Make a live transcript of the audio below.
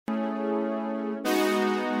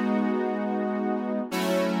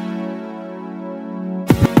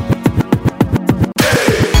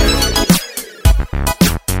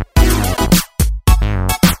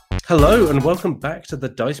Hello and welcome back to the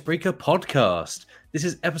Dicebreaker podcast. This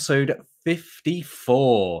is episode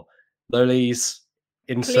 54. Lolies,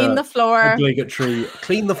 insert Clean the floor. obligatory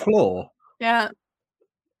clean the floor. Yeah.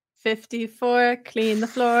 54, clean the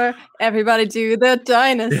floor. Everybody do the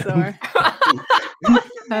dinosaur.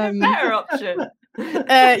 Better option.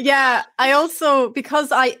 Yeah, I also,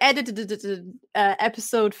 because I edited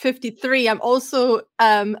episode 53, I'm also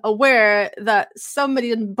aware that somebody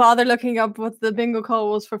didn't bother looking up what the bingo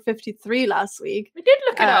call was for 53 last week. We did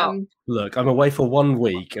look it up. Look, I'm away for 1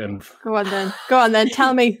 week and Go on then,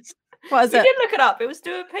 tell me. What is We it? did look it up. It was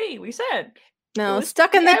do a P. We said. No, it was-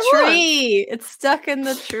 stuck in yeah, the it was. tree. It's stuck in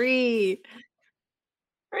the tree.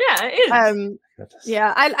 Yeah, it is.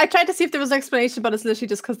 Yeah, I tried to see if there was an explanation, but it's literally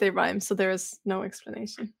just because they rhyme, so there is no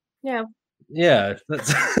explanation. Yeah. yeah,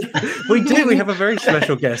 that's we have a very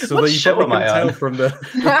special guest, although you show probably am I can tell on? from the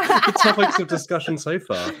topics of discussion so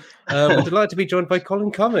far. We're delighted to be joined by Colin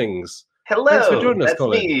Cummings. Hello, Thanks for joining us, that's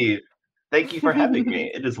Colin. me. Thank you for having me.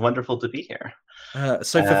 It is wonderful to be here.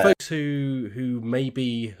 So for folks who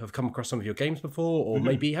maybe have come across some of your games before, or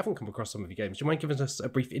maybe haven't come across some of your games, do you mind giving us a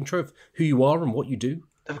brief intro of who you are and what you do?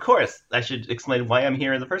 Of course, I should explain why I'm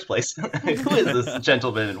here in the first place. Who is this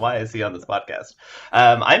gentleman and why is he on this podcast?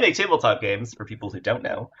 I make tabletop games, for people who don't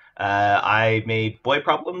know. I made Boy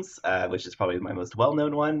Problems, which is probably my most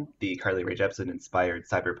well-known one, the Carly Rae Jepsen-inspired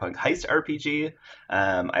cyberpunk heist RPG.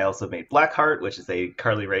 I also made Blackheart, which is a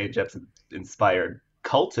Carly Rae Jepsen-inspired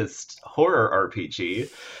cultist horror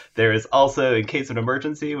RPG. There is also In Case of an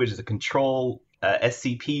Emergency, which is a Control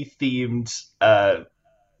SCP-themed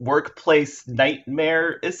workplace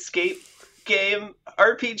nightmare escape game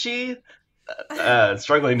RPG.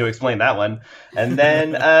 Struggling to explain that one. And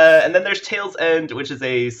then there's Tales End, which is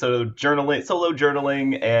a solo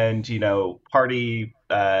journaling and party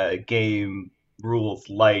game rules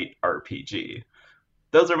light RPG.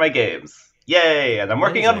 Those are my games. Yay! And I'm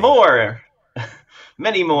working on Amazing. more.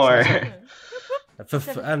 Many more. For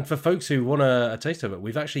folks who want a taste of it,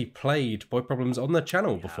 we've actually played Boy Problems on the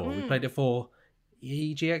channel before. We played it for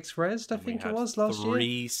EGX Res, I think it was last year.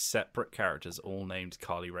 3 separate characters, all named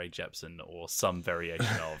Carly Rae Jepsen or some variation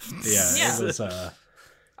of. Yeah, it was.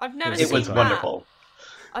 I've never It seen was Matt. wonderful.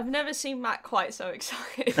 I've never seen Matt quite so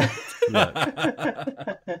excited.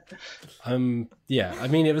 Yeah, I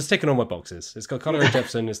mean, it was ticking all my boxes. It's got Carly Rae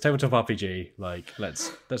Jepsen. It's tabletop RPG. Like,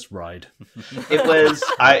 let's ride.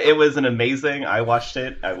 It was an amazing. I watched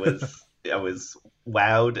it. I was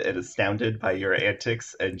wowed and astounded by your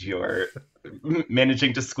antics and your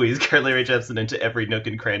managing to squeeze Carly Rae Jepsen into every nook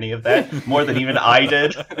and cranny of that, more than even I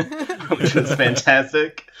did, which was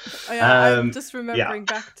fantastic. Oh, yeah, I'm just yeah. remembering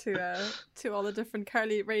back to all the different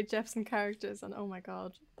Carly Rae Jepsen characters, and oh my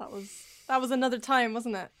god, that was another time,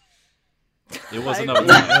 wasn't it? It was Like, another it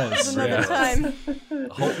time. was another Yeah. time.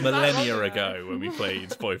 A whole millennia ago when we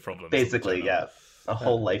played Boy Problems. Basically, yeah, a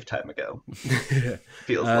whole lifetime ago.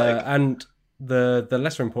 Feels And the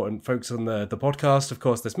lesser important folks on the podcast, of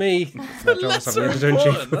course, there's me. The Matt Jarvis, I'm lesser the editor-in-chief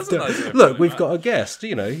important. That's a nice way of Look, putting we've that. got a guest.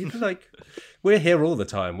 Like we're here all the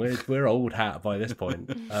time. We're old hat by this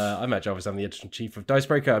point. I'm Matt Jarvis. I'm the editor-in-chief of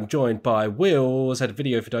Dicebreaker. I'm joined by Will, head of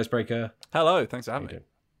video for Dicebreaker, Hello, thanks for having me.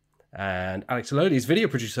 and Alex Elodie, video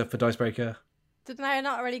producer for Dicebreaker. Didn't I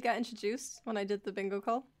not already get introduced when I did the bingo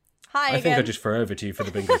call? Hi I think I again. just threw over to you for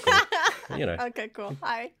the bingo call. Okay, cool.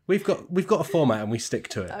 Hi. We've got a format and we stick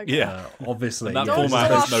to it. Okay. Yeah. Obviously, And that Don't format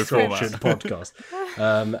go has no off script. format. podcast.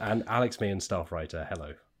 And Alex, me and staff writer.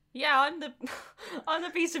 Hello. Yeah, I'm the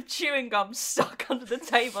piece of chewing gum stuck under the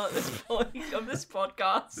table at this point of this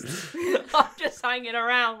podcast. I'm just hanging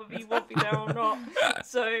around whether you want me there or not.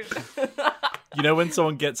 So You know when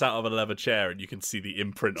someone gets out of a leather chair and you can see the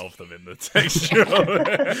imprint of them in the texture?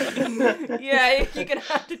 yeah, you're gonna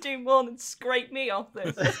have to do more than scrape me off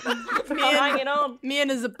this. I'm hanging on. Me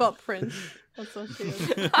and his butt print. That's what she is.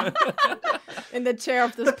 In the chair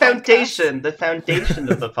of this the podcast.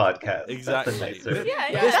 foundation of the podcast. Exactly. That's a nicer- Yeah,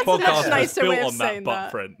 Yeah, This that's a much podcast is nicer way built of on that saying butt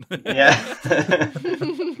that. print. Yeah.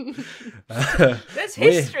 There's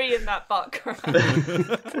history in that butt crack. Butt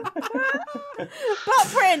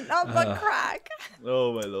print, not butt crack.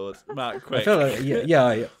 Oh my lord. Matt, I quick. feel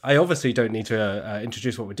like, I obviously don't need to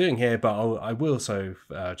introduce what we're doing here, but I will. So,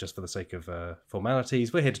 just for the sake of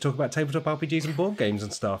formalities, we're here to talk about tabletop RPGs and board games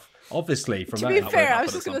and stuff. Obviously, from To that. be won't fair, I happen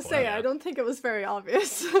was just at some going to point, say, yeah. I don't think it was very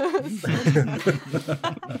obvious.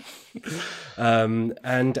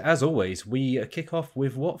 And as always, we kick off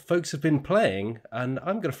with what folks have been playing, and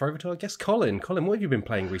I'm going to throw over to our guest Colin. Colin, what have you been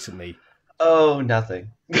playing recently? Oh,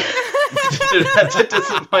 nothing. to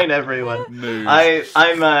disappoint everyone. Move.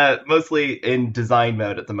 I'm mostly in design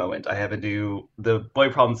mode at the moment. I have the Boy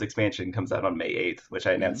Problems expansion comes out on May 8th, which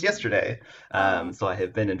I announced yesterday. So I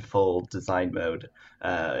have been in full design mode.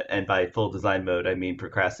 And by full design mode, I mean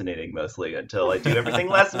procrastinating mostly until I do everything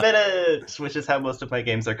last minute, which is how most of my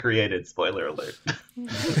games are created. Spoiler alert.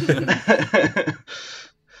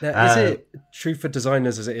 Now, is it true for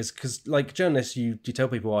designers as it is? Because, like, journalists, you tell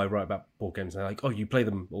people, I write about board games, and they're like, oh, you play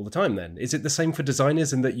them all the time then? Is it the same for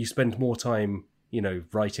designers in that you spend more time,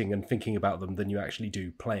 writing and thinking about them than you actually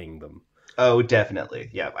do playing them? Oh, definitely.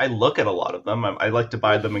 Yeah, I look at a lot of them. I like to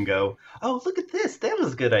buy them and go, oh, look at this. That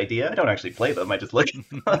was a good idea. I don't actually play them. I just look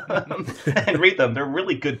at them and read them. They're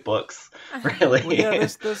really good books, really. Well, yeah,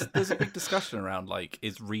 there's a big discussion around, like,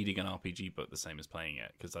 is reading an RPG book the same as playing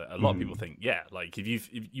it? Because a lot of people think, yeah, like, if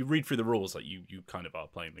you read through the rules, like, you kind of are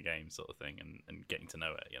playing the game sort of thing and getting to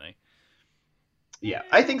know it, Yeah,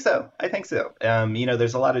 I think so.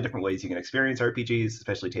 There's a lot of different ways you can experience RPGs,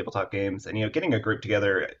 especially tabletop games. And, getting a group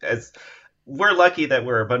together, we're lucky that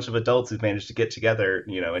we're a bunch of adults who've managed to get together,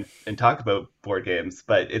 and talk about board games.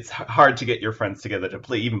 But it's hard to get your friends together to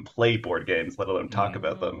play board games, let alone talk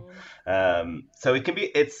about them. So it can be,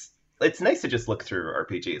 it's nice to just look through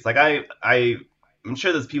RPGs. Like I'm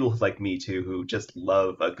sure there's people like me too who just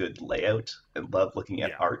love a good layout and love looking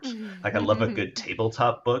at art. Like I love a good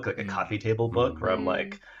tabletop book, like a coffee table book, where I'm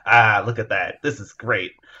like, look at that, this is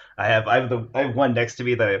great. I have one next to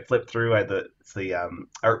me that I flipped through. It's the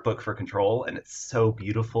art book for Control, and it's so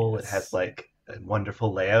beautiful. Yes. It has like a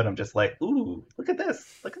wonderful layout. I'm just like, ooh, look at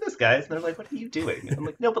this, guys. And they're like, what are you doing? And I'm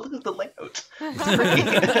like, no, but look at the layout. It's great.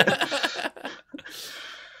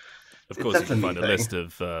 Of course, you can find a list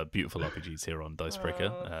of beautiful RPGs here on Dicebreaker.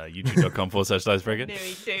 YouTube.com/Dicebreaker. Knew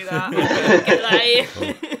he'd do that.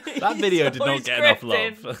 That video did not get enough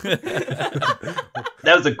love.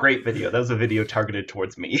 That was a great video. That was a video targeted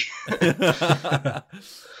towards me.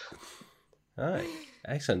 All right,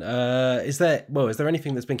 excellent. Is there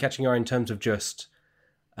anything that's been catching your eye in terms of just?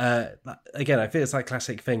 Again, I feel it's that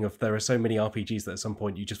classic thing of there are so many RPGs that at some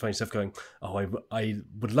point you just find yourself going, oh, I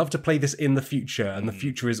would love to play this in the future, and the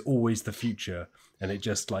future is always the future, and it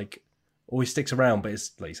just like always sticks around. But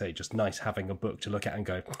it's, like you say, just nice having a book to look at and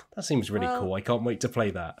go, that seems really cool. I can't wait to play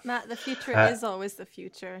that. Matt, the future is always the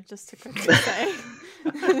future, just to quickly say.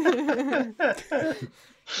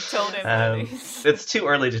 Told him. It's too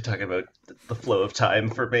early to talk about the flow of time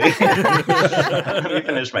for me. Let me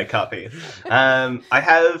finish my coffee. I'm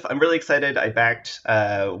really excited. I backed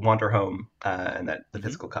Wander Home, and that the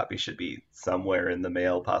physical copy should be somewhere in the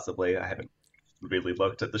mail, possibly. I haven't really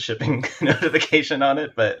looked at the shipping notification on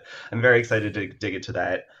it, but I'm very excited to dig into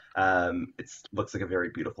that. It looks like a very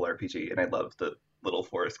beautiful RPG, and I love the little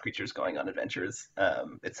forest creatures going on adventures.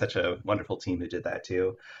 It's such a wonderful team who did that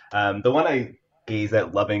too. The one I gaze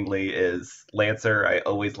at lovingly is Lancer. I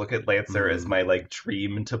always look at Lancer as my like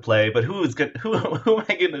dream to play, but who am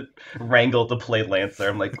I gonna wrangle to play Lancer?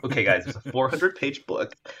 I'm like, okay guys, there's a 400-page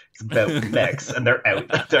book. It's about mechs, and they're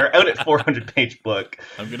out at 400-page book.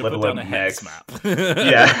 I'm gonna put down a hex map.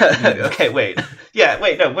 Yeah. Okay, wait. Yeah,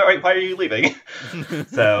 wait, no, why are you leaving?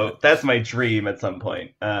 So that's my dream at some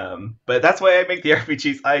point. But that's why I make the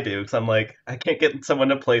RPGs I do, because I'm like, I can't get someone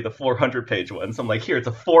to play the 400-page one. So I'm like, here, it's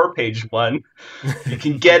a 4-page one. You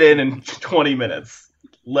can get in 20 minutes.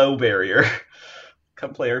 Low barrier.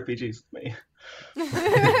 Come play RPGs with me.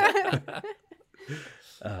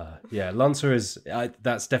 Yeah, Lancer is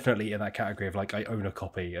that's definitely in that category of like I own a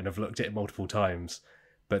copy and have looked at it multiple times,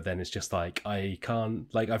 but then it's just like I can't,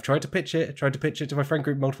 like I've tried to pitch it to my friend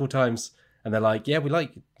group multiple times, and they're like, yeah, we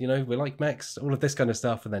like mechs, all of this kind of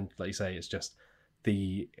stuff, and then like you say, it's just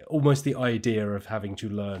almost the idea of having to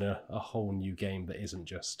learn a whole new game that isn't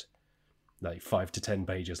just like 5 to 10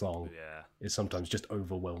 pages long is sometimes just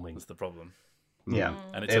overwhelming. That's the problem. Yeah.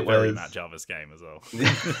 And it's a very Matt Jarvis game as well.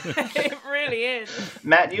 It really is.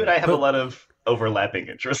 Matt, you and I have a lot of overlapping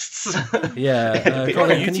interests. Yeah.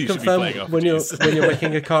 Colin, can you confirm when you're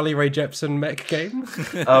making a Carly Rae Jepsen mech game?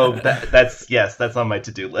 Oh, that's on my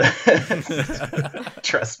to-do list.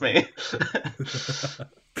 Trust me.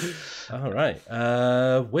 All right.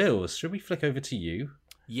 Wills, should we flick over to you?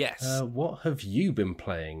 Yes. What have you been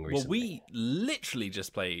playing recently? Well, we literally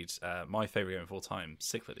just played my favourite game of all time,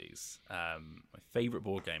 Cyclades. My favourite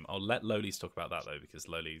board game. I'll let Loli's talk about that, though, because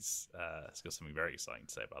Loli's has got something very exciting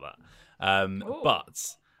to say about that.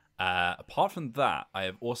 But apart from that, I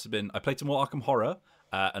have also I played some more Arkham Horror,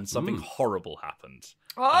 and something horrible happened.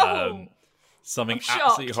 Something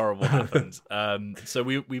absolutely horrible happened. So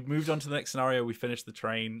we moved on to the next scenario. We finished the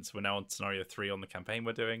train, so we're now on scenario 3 on the campaign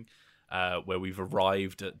we're doing. Where we've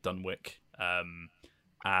arrived at Dunwich.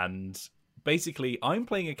 and basically I'm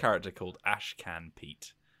playing a character called Ashcan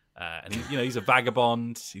Pete, and he's a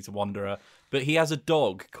vagabond, he's a wanderer, but he has a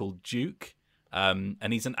dog called Duke,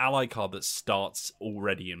 and he's an ally card that starts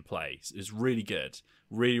already in play. So it's really good,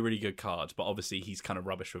 really good card, but obviously he's kind of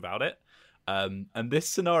rubbish without it. And this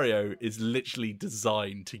scenario is literally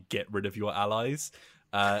designed to get rid of your allies.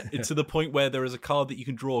 It's to the point where there is a card that you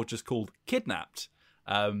can draw just called Kidnapped.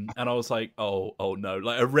 And I was like, oh no.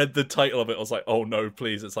 Like, I read the title of it, I was like, oh no,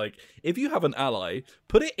 please. It's like, if you have an ally,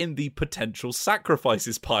 put it in the potential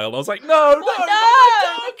sacrifices pile. And I was like, no, not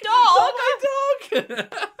my dog.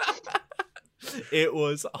 It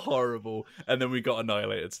was horrible. And then we got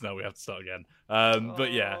annihilated, so now we have to start again.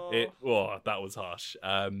 But yeah, that was harsh.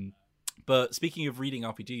 But speaking of reading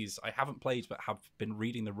RPGs, I haven't played, but have been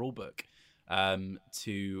reading the rulebook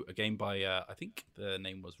to a game by, I think the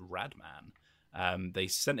name was Radman. They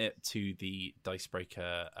sent it to the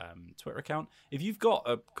Dicebreaker Twitter account. If you've got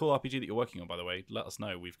a cool RPG that you're working on, by the way, let us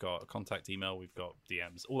know. We've got a contact email, we've got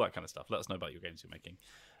DMs, all that kind of stuff. Let us know about your games you're making.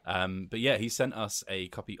 But yeah, he sent us a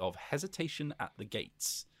copy of Hesitation at the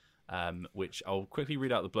Gates, which I'll quickly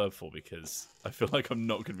read out the blurb for because I feel like I'm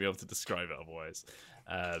not going to be able to describe it otherwise.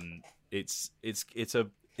 It's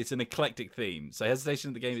an eclectic theme. So Hesitation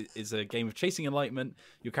at the Game is a game of chasing enlightenment.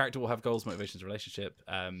 Your character will have goals, motivations, relationship.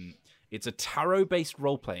 It's a tarot-based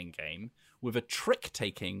role-playing game with a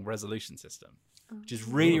trick-taking resolution system, which is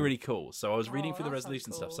really cool. So I was reading through the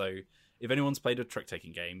resolution stuff. So if anyone's played a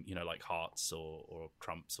trick-taking game, like Hearts or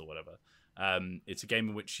Trumps or whatever, it's a game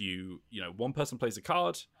in which one person plays a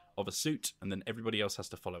card of a suit, and then everybody else has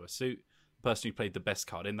to follow a suit. The person who played the best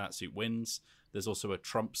card in that suit wins. There's also a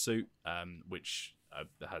Trump suit, which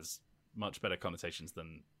has much better connotations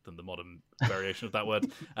than the modern variation of that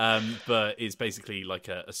word, but is basically like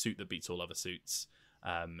a suit that beats all other suits.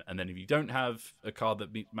 And then if you don't have a card that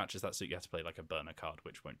matches that suit, you have to play like a burner card,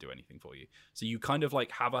 which won't do anything for you. So you kind of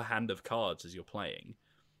like have a hand of cards as you're playing.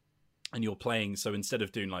 And you're playing, so instead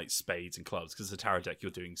of doing like spades and clubs, because it's a tarot deck,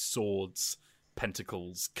 you're doing swords,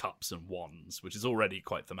 pentacles, cups, and wands, which is already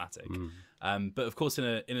quite thematic. But of course, in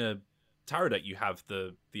a tarot deck, you have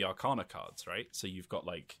the Arcana cards, right? So you've got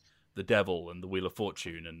like the Devil and the Wheel of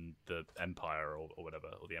Fortune and the Empire or whatever,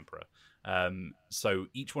 or the Emperor. So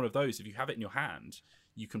each one of those, if you have it in your hand,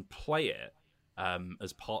 you can play it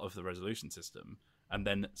as part of the resolution system, and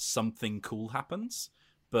then something cool happens.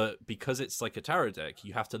 But because it's like a tarot deck,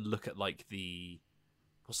 you have to look at like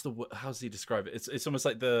how does he describe it? It's almost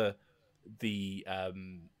like the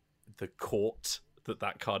court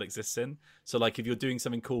that card exists in. So like if you're doing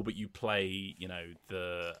something cool, but you play,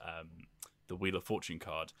 the Wheel of Fortune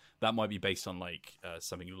card, that might be based on like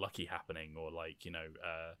something lucky happening or like,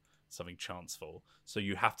 something chanceful. So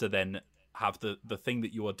you have to then have the thing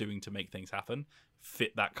that you are doing to make things happen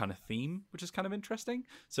fit that kind of theme, which is kind of interesting.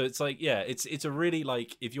 So it's like, yeah, it's a really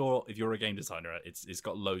like, if you're a game designer, it's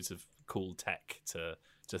got loads of cool tech to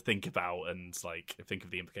think about and like think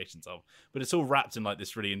of the implications of, but it's all wrapped in like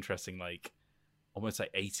this really interesting, like almost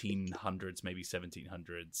like 1800s, maybe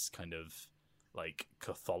 1700s kind of like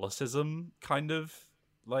Catholicism kind of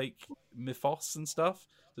like mythos and stuff.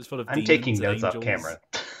 So it's full of I'm taking notes off camera.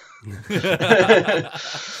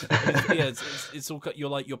 It's all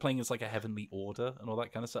you're playing as like a heavenly order and all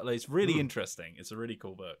that kind of stuff. Like, it's really interesting. It's a really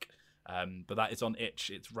cool book. But that is on itch.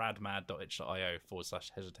 It's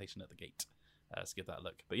radmad.itch.io/hesitation at the gate. So give that a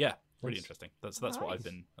look. But yeah, really interesting. That's what I've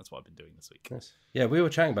been doing this week. Nice. Yeah, we were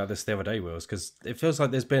chatting about this the other day, Wills, because it feels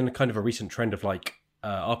like there's been kind of a recent trend of like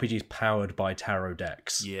RPGs powered by tarot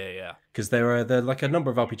decks. Yeah. Because there are like a number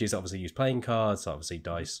of RPGs that obviously use playing cards, obviously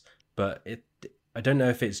dice, but I don't know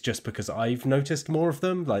if it's just because I've noticed more of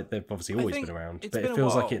them. Like they've obviously always been around, but it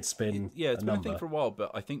feels like it's been it's been a thing for a while.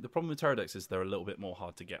 But I think the problem with tarot decks is they're a little bit more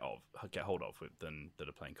hard to get hold of than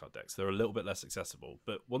a playing card decks. They're a little bit less accessible.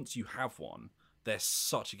 But once you have one, they're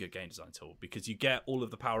such a good game design tool because you get all of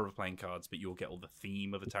the power of playing cards, but you'll get all the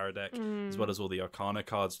theme of a tarot deck as well as all the Arcana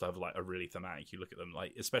cards to have like a really thematic. You look at them,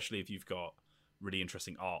 like especially if you've got really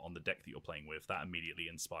interesting art on the deck that you're playing with, that immediately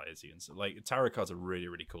inspires you. And so like tarot cards are really,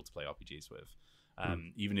 really cool to play RPGs with.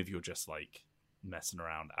 Even if you're just like messing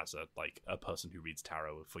around as a person who reads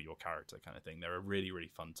tarot for your character kind of thing, they're a really, really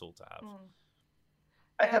fun tool to have.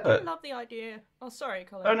 I love the idea. Oh, sorry,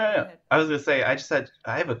 Colin. Oh no. I was gonna say I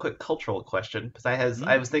have a quick cultural question because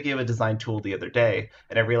I was thinking of a design tool the other day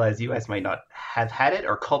and I realized you guys might not have had it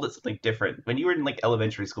or called it something different. When you were in like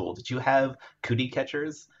elementary school, did you have cootie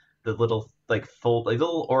catchers? The little like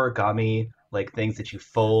little origami like things that you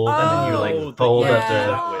fold and then you like fold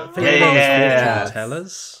up the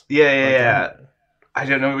tellers. Yeah. I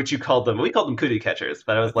don't know what you called them. We called them cootie catchers,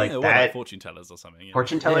 but I was I think like they were that. fortune tellers or something. Yeah.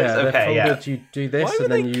 Fortune tellers? Yeah, they're Okay, from yeah. that you do this Why were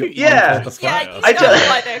and then they you cute? Yeah. unfold the Yeah, flower. you I sound don't-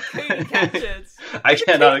 like they're cootie catchers. I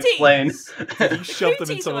cannot explain. You shoved them in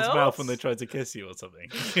cootie someone's twirls. mouth when they tried to kiss you or something.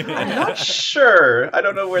 I'm not sure. I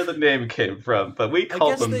don't know where the name came from, but we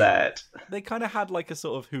called guess them they- that. They kind of had like a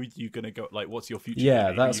sort of who are you gonna go like what's your future? Yeah,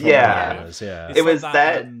 gonna be? that's Who what you Yeah. gonna it be? was. Yeah. It's It like was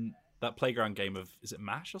that- that playground game of is it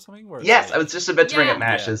MASH or something? Where it's Yes, like- I was just about to bring Yeah. up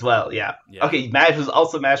MASH Yeah. as well. Yeah. Yeah. Okay, MASH was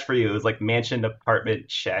also MASH for you. It was like mansion, apartment,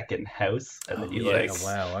 shack, and house, and then Oh, you yes. like. Oh,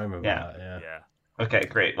 wow, I remember Yeah. that. Yeah. Yeah. Okay,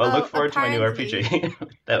 great. Well, Well, look forward to my new apparently- RPG.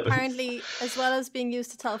 That was. Apparently, as well as being used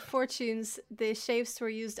to tell fortunes, the shapes were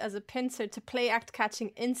used as a pincer to play act catching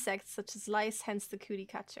insects such as lice, hence the cootie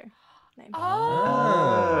catcher name.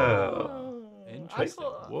 Oh. Interesting.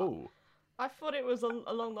 Whoa. I thought it was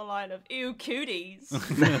along the line of ew cooties.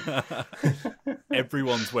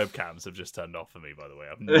 Everyone's webcams have just turned off for me, by the way.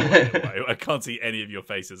 I've no idea why. I can't see any of your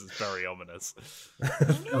faces. It's very ominous.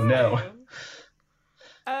 Oh, no.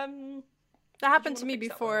 That happened to wanna me fix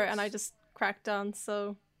that before, one, and I Ross? just cracked on.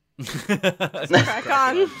 So Crack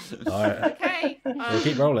on. All right. Okay. We'll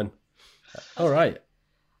keep rolling. All right.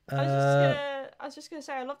 I was just gonna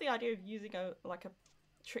say I love the idea of using a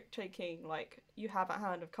trick taking, like you have a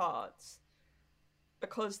hand of cards,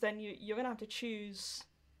 because then you're gonna have to choose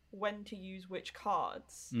when to use which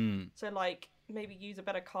cards. Mm. So like maybe use a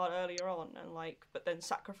better card earlier on, and but then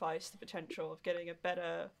sacrifice the potential of getting a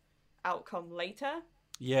better outcome later.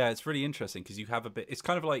 Yeah, it's really interesting because you have a bit. It's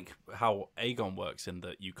kind of like how Aegon works in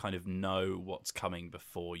that you kind of know what's coming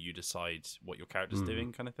before you decide what your character's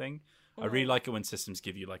doing, kind of thing. I really like it when systems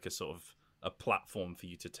give you like a sort of a platform for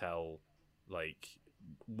you to tell like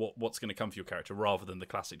what's going to come for your character, rather than the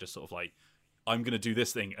classic just sort of like I'm going to do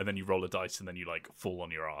this thing and then you roll a dice and then you like fall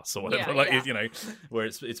on your ass or whatever. Yeah, You know, where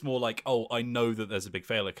it's more like, oh, I know that there's a big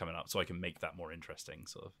failure coming up, so I can make that more interesting.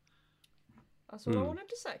 Sort of. That's all I wanted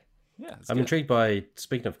to say. Yeah, it's I'm good. intrigued by,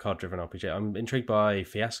 speaking of card-driven RPG, I'm intrigued by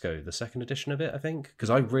Fiasco, the second edition of it, I think, because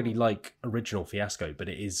I really like original Fiasco, but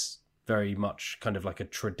it is very much kind of like a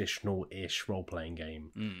traditional-ish role-playing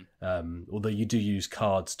game. Although you do use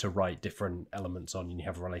cards to write different elements on and you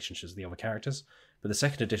have relationships with the other characters. But the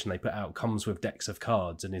second edition they put out comes with decks of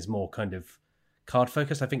cards and is more kind of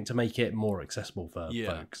card-focused, I think, to make it more accessible for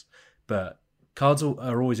folks. But cards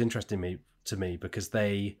are always interesting to me because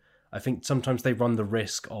I think sometimes they run the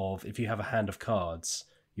risk of, if you have a hand of cards,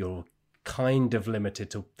 you're kind of limited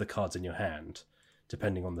to the cards in your hand,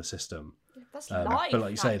 depending on the system. That's life. But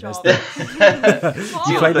like you say, there's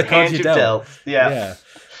You play the hand cards you you're dealt. Yeah.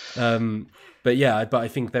 But I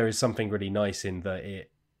think there is something really nice in that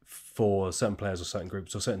it, for certain players or certain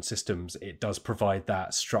groups or certain systems, it does provide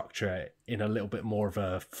that structure in a little bit more of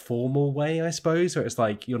a formal way, I suppose, where it's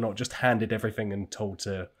like you're not just handed everything and told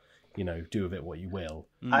to, do with it what you will.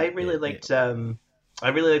 I really liked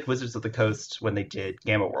Wizards of the Coast when they did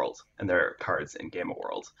Gamma World and their cards in Gamma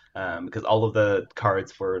World, because all of the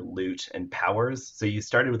cards were loot and powers. So you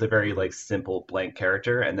started with a very simple blank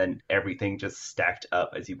character, and then everything just stacked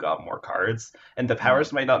up as you got more cards. And the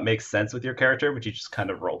powers might not make sense with your character, but you just kind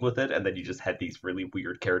of rolled with it, and then you just had these really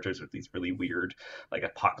weird characters with these really weird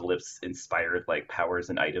apocalypse inspired powers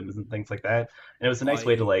and items and things like that. And it was a nice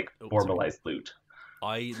way to formalize loot.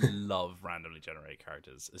 I love randomly generated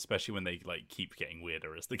characters, especially when they keep getting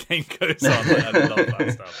weirder as the game goes on. I love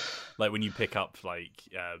that stuff. When you pick up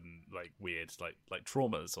weird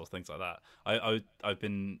traumas or things like that. I've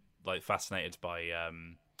been fascinated by I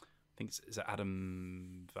think is it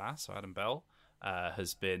Adam Vass or Adam Bell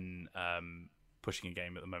has been pushing a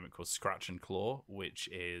game at the moment called Scratch and Claw, which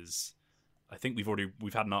is, I think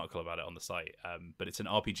we've had an article about it on the site, but it's an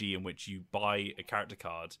RPG in which you buy a character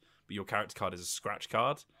card, but your character card is a scratch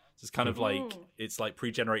card. So it's kind of it's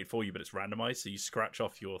pre-generated for you, but it's randomized. So you scratch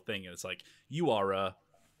off your thing, and it's you are a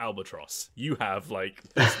albatross. You have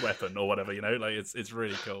this weapon or whatever, it's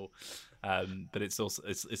really cool. But it's also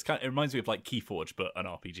it's kind of, it reminds me of Keyforge, but an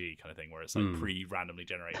RPG kind of thing where it's pre-randomly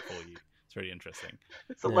generated for you. It's really interesting.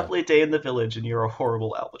 It's a lovely day in the village, and you're a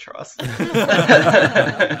horrible albatross.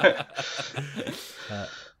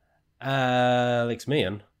 Alex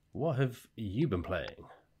Meehan, what have you been playing?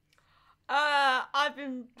 I've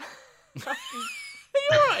been. Are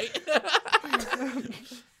you alright?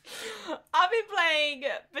 I've been playing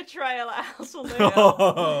Betrayal at House on the Hill.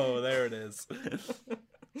 Oh, there it is.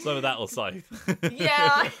 So that'll Scythe.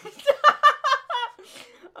 Yeah.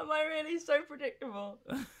 Am I really so predictable?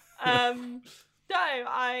 No,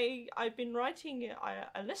 I've been writing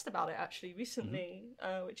a list about it actually recently,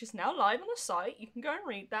 which is now live on the site. You can go and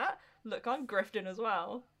read that. Look, I'm grifting as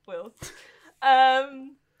well, Will.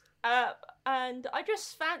 and I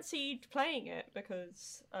just fancied playing it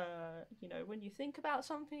because, you know, when you think about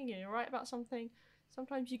something and you write about something,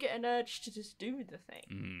 sometimes you get an urge to just do the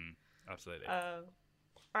thing. Absolutely.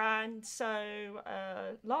 And so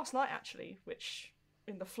last night, actually, which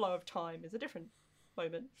in the flow of time is a different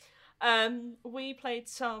moment, we played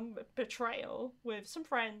some Betrayal with some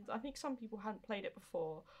friends. I think some people hadn't played it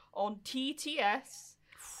before on TTS,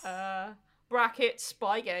 bracket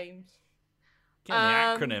Spy Games. Get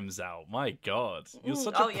the acronyms out. My God. You're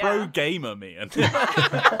such a pro gamer, man.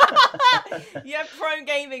 Yeah, pro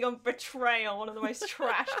gaming on Betrayal, one of the most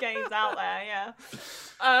trash games out there, yeah.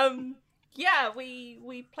 Yeah,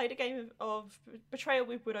 we played a game of Betrayal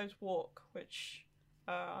with Widow's Walk, which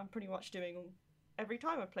I'm pretty much doing every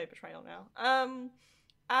time I play Betrayal now.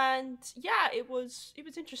 And yeah, it was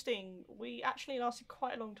interesting. We actually lasted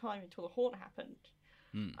quite a long time until the haunt happened.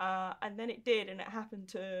 And then it did, and it happened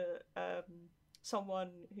to someone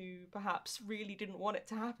who perhaps really didn't want it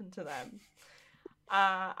to happen to them.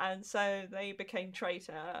 And so they became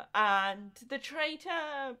traitor. And the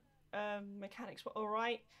traitor mechanics were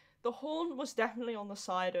alright. The haunt was definitely on the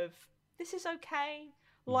side of, this is okay.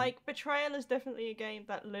 Like, Betrayal is definitely a game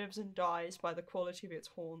that lives and dies by the quality of its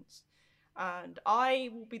haunts. And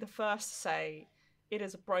I will be the first to say, it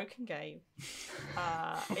is a broken game.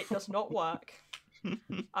 It does not work.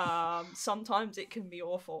 Sometimes it can be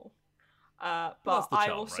awful. But I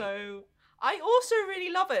also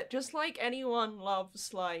really love it, just like anyone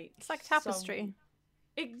loves, like, it's like Tapestry.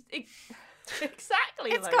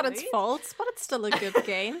 Exactly. It's got its faults, but it's still a good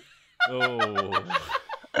game. Oh,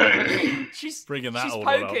 she's bringing that all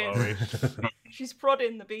poking. up, are we? She's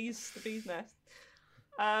prodding the bee's nest.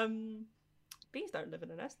 Bees don't live in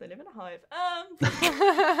a nest; they live in a hive.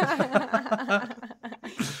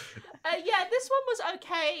 Yeah, this one was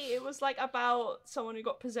okay. It was like about someone who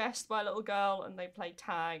got possessed by a little girl, and they play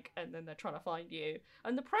tag, and then they're trying to find you.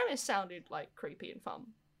 And the premise sounded like creepy and fun,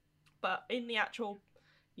 but in the actual,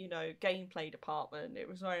 you know, gameplay department, it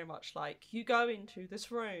was very much like, you go into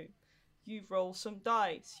this room, you roll some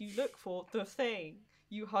dice, you look for the thing,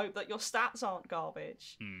 you hope that your stats aren't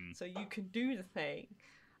garbage, so you can do the thing.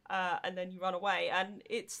 And then you run away. And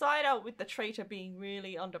it started out with the traitor being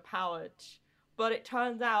really underpowered, but it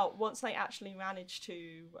turns out once they actually manage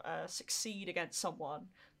to succeed against someone,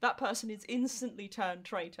 that person is instantly turned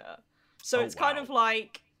traitor. So it's kind of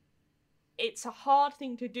like, it's a hard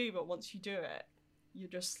thing to do, but once you do it, you're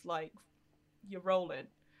just like, you're rolling.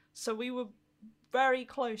 So we were very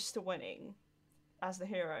close to winning as the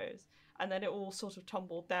heroes, and then it all sort of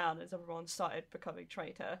tumbled down as everyone started becoming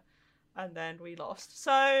traitor. And then we lost.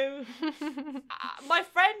 So my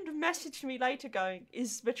friend messaged me later going,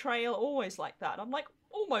 is Betrayal always like that? And I'm like,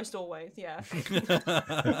 almost always, yeah.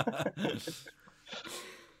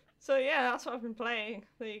 So yeah, that's what I've been playing.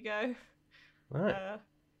 There you go. All right.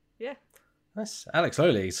 Yeah. Nice. Alex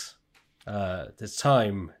Lowleys, it's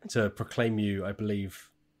time to proclaim you, I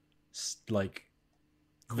believe, like,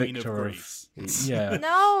 Queen victor of Greece. Yeah.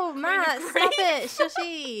 No, Matt, stop it.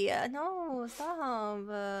 Shushi. No, stop.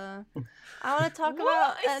 I want to talk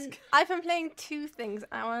about... I've been playing two things.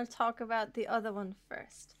 I want to talk about the other one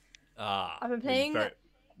first. I've been playing...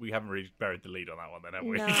 We haven't really buried the lead on that one then, have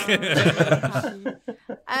we?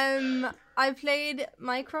 No, I played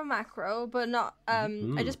Micro Macro, but not...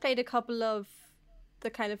 I just played a couple of the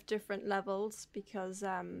kind of different levels because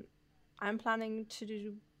I'm planning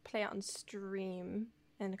to play it on stream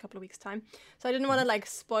in a couple of weeks' time. So I didn't want to like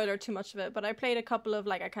spoiler too much of it, but I played a couple of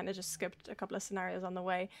I kind of just skipped a couple of scenarios on the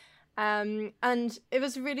way. And it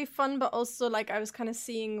was really fun, but also like I was kind of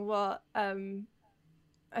seeing what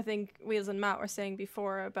I think Wheels and Matt were saying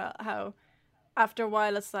before about how after a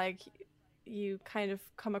while it's like you kind of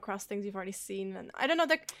come across things you've already seen, and I don't know,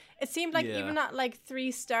 it seemed like even at like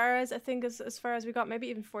 3 stars, I think as far as we got, maybe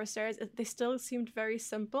even 4 stars, they still seemed very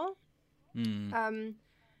simple.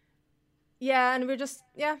 Yeah, and we're just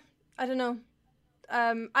I don't know.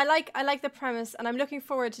 I like the premise, and I'm looking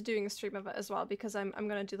forward to doing a stream of it as well, because I'm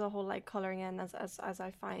gonna do the whole like coloring in as I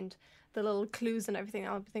find the little clues and everything.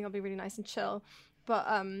 I think it'll be really nice and chill. But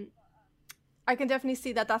I can definitely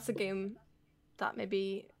see that that's a game that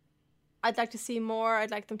maybe I'd like to see more. I'd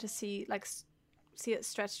like them to see it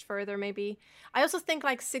stretched further. Maybe I also think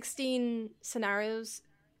like 16 scenarios,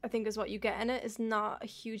 I think, is what you get in it, is not a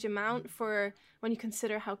huge amount for when you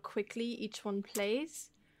consider how quickly each one plays.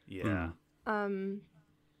 Yeah.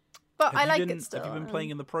 But I like it still. Have you been playing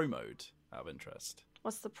in the pro mode, out of interest?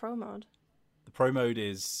 What's the pro mode? The pro mode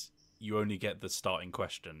is you only get the starting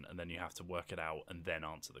question, and then you have to work it out and then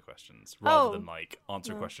answer the questions, rather than like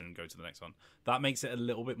answer a question and go to the next one. That makes it a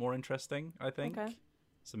little bit more interesting, I think. Okay.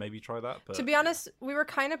 So maybe try that. But to be honest, we were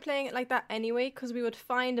kind of playing it like that anyway, because we would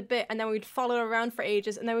find a bit and then we'd follow it around for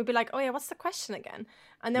ages, and then we'd be like, oh yeah, what's the question again?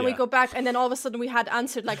 And then we'd go back, and then all of a sudden we had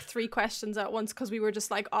answered like 3 questions at once because we were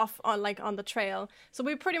just like off on the trail. So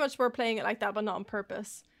we pretty much were playing it like that, but not on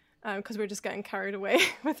purpose, because we were just getting carried away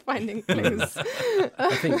with finding clues.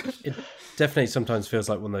 I think it definitely sometimes feels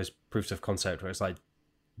like one of those proofs of concept where it's like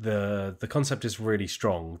the concept is really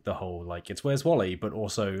strong. The whole like it's Where's Wally, but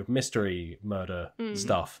also mystery, murder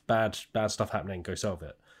stuff, bad stuff happening, go solve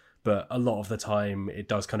it. But a lot of the time, it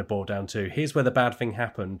does kind of boil down to here's where the bad thing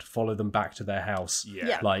happened. Follow them back to their house.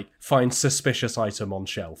 Yeah. Like find suspicious item on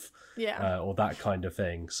shelf. Yeah. Or that kind of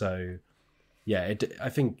thing. So yeah, I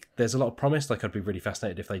think there's a lot of promise. Like I'd be really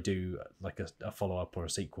fascinated if they do like a follow up or a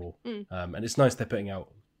sequel. And it's nice they're putting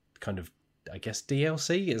out kind of, I guess,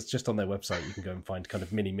 DLC. It's just on their website. You can go and find kind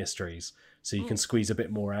of mini mysteries, so you can squeeze a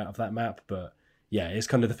bit more out of that map. But yeah, it's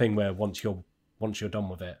kind of the thing where once you're done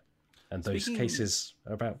with it, and those cases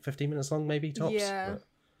are about 15 minutes long, maybe tops. Yeah. But...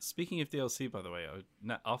 Speaking of DLC, by the way,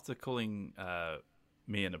 after calling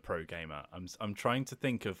me and a pro gamer, I'm trying to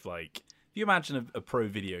think of like, if you imagine a pro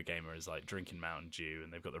video gamer is like drinking Mountain Dew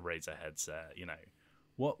and they've got the Razer headset, you know,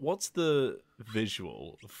 what's the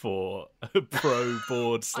visual for a pro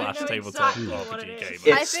board / tabletop exactly RPG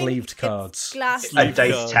game? It's sleeved cards. Glass. A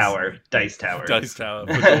dice cards. tower. Dice tower.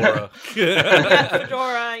 Fedora. Yeah,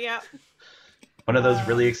 Fedora, yeah. One of those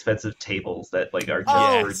really expensive tables that like are just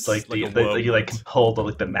Yes, like like a the world you like can pull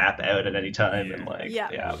the map out at any time and like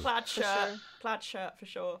Yeah. Plaid For shirt. sure. Plaid shirt for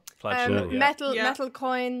sure. Metal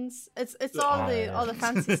coins. It's all the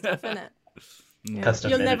fancy stuff in it. custom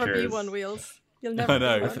You'll miniatures. never be one, Wheels. You'll never. I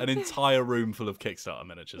know, be one. an entire room full of Kickstarter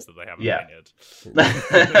miniatures that they haven't Yeah. painted.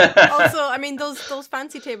 Also, I mean, those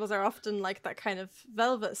fancy tables are often like that kind of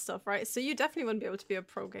velvet stuff, right? So you definitely wouldn't be able to be a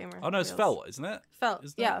pro gamer. Oh no, it's Wheels. felt, isn't it? Felt.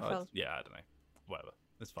 Isn't it? Yeah, Oh, felt. yeah, I don't know. Whatever.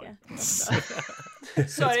 It's fine.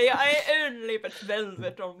 Sorry, I only put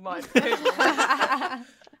velvet on my table.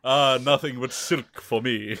 Nothing but silk for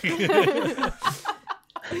me.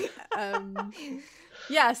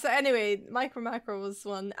 Yeah, so anyway, Micro Macro was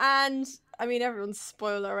one. And, I mean, everyone's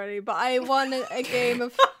spoiled already, but I won a game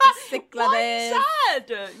of Cyclades. Why sad?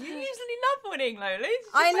 You usually love winning, Loli.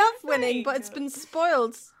 I love winning, but it's been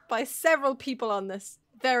spoiled by several people on this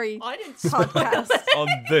very I didn't podcast. On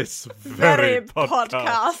this very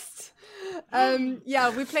podcast.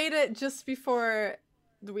 Yeah, we played it just before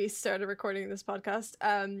we started recording this podcast.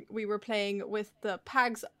 We were playing with the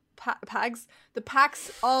PAX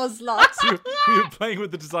Oz lot. We were playing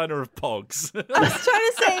with the designer of Pogs. I was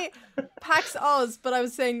trying to say PAX Oz, but I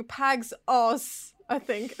was saying PAX Oz, I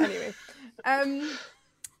think. Anyway.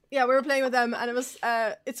 Yeah, we were playing with them, and it was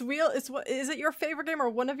is it your favorite game or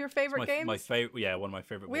one of your favorite games? My favorite, yeah, one of my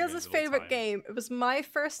favorite. Wheels' favorite game. It was my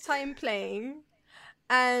first time playing,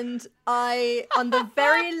 and I on the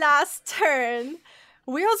very last turn,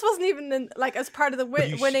 Wheels wasn't even in, like as part of the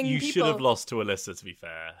winning you people. should have lost to Alyssa, to be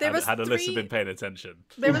fair. Had Alyssa been paying attention.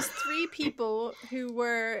 There was 3 people who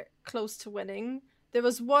were close to winning. There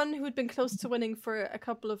was one who'd been close to winning for a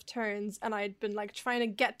couple of turns, and I'd been like trying to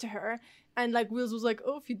get to her. And like Wheels was like,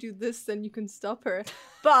 "Oh, if you do this, then you can stop her."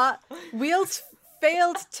 But Wheels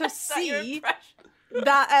failed to see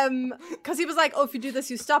that because he was like, "Oh, if you do this,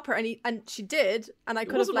 you stop her," and she did, and I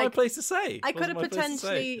could have like my place to say. I could have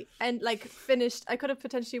potentially finished. I could have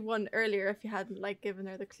potentially won earlier if you hadn't like given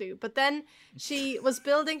her the clue. But then she was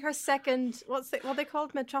building her second what they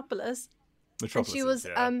called Metropolis. And she was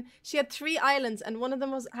she had 3 islands, and one of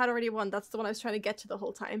them had already won. That's the one I was trying to get to the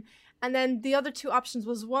whole time. And then the other 2 options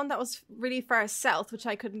was one that was really far south, which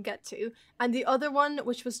I couldn't get to, and the other one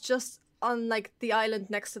which was just on like the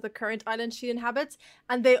island next to the current island she inhabits.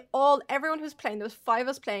 And everyone who's playing, there was 5 of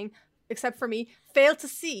us playing except for me, failed to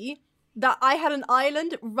see that I had an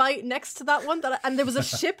island right next to that one, and there was a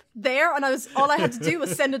ship there, and all I had to do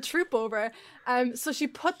was send a troop over. So she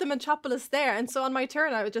put the Metropolis there, and so on my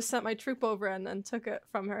turn, I would just sent my troop over and took it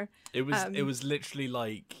from her. It was literally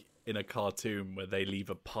like in a cartoon where they leave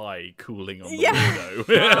a pie cooling on the window.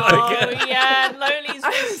 Yeah,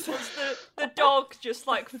 Loli's was the dog just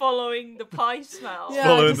like following the pie smell. Yeah,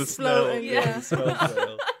 following just the smell. floating, yeah. The smell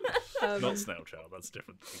trail. Not snail trail, that's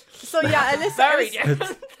different. So yeah, Alyssa, Very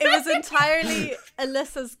different. it was entirely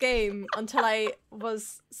Alyssa's game until I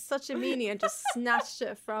was such a meanie and just snatched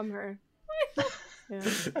it from her. Yeah.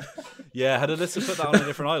 Yeah, had Alyssa put that on a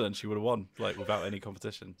different island, she would have won, like without any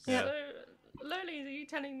competition. Yeah. So, Loli, are you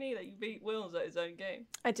telling me that you beat Wills at his own game?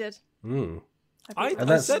 I did.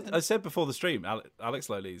 I said before the stream, Alex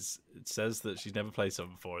Lolies says that she's never played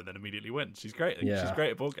someone before and then immediately wins. She's great. Yeah. She's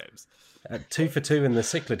great at board games. 2 for 2 in the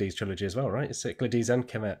Cyclades trilogy as well, right? Cyclades and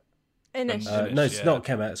Kemet. Inish. No, it's yeah. not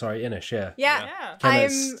Kemet. Sorry, Inish. Yeah. Yeah. Yeah.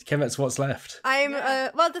 Kemet's what's left.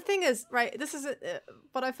 Well, the thing is, right, this is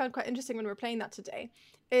what I found quite interesting when we were playing that today,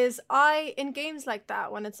 is in games like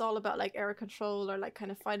that, when it's all about like area control or like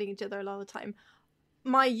kind of fighting each other a lot of the time,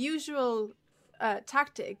 my usual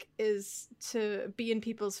tactic is to be in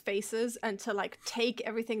people's faces and to like take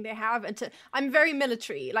everything they have, and I'm very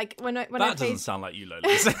military. Like when I That play, doesn't sound like you, Lola.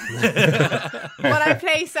 when I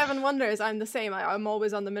play Seven Wonders, I'm the same. I'm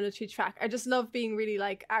always on the military track. I just love being really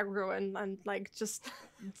like aggro and like just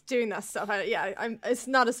doing that stuff. It's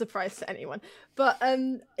not a surprise to anyone. But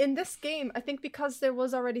in this game, I think because there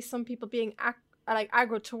was already some people being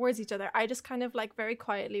aggro towards each other, I just kind of like very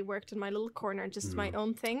quietly worked in my little corner and just my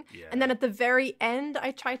own thing. Yeah. And then at the very end,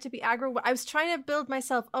 I tried to be aggro. I was trying to build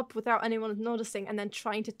myself up without anyone noticing, and then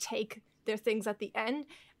trying to take their things at the end,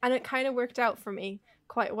 and it kind of worked out for me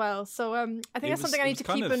quite well. So I think that's something I need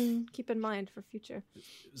to keep in mind for future.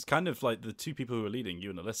 It was kind of like the two people who were leading, you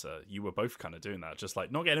and Alyssa, you were both kind of doing that, just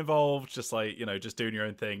like not getting involved, just like, you know, just doing your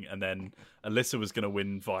own thing. And then Alyssa was going to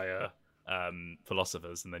win via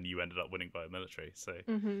philosophers, and then you ended up winning via military. So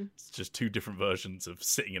it's just two different versions of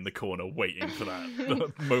sitting in the corner waiting for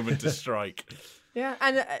that moment to strike. Yeah,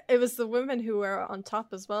 and it was the women who were on top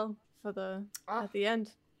as well for at the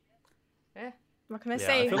end. Yeah. What can I Yeah,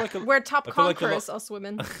 say? I feel like We're top I feel like conquerors, us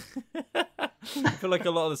women. I feel like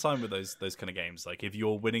a lot of the time with those kind of games, like if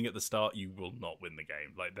you're winning at the start, you will not win the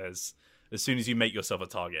game. Like as soon as you make yourself a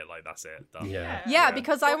target, like that's it. Done. Yeah,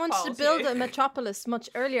 because I wanted to Footballs, build yeah. a metropolis much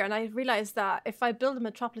earlier, and I realized that if I build a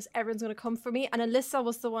metropolis, everyone's going to come for me. And Alyssa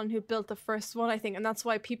was the one who built the first one, I think, and that's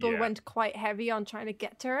why people went quite heavy on trying to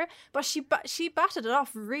get to her. But she batted it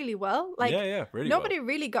off really well. Like, really. nobody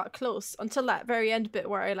really got close until that very end bit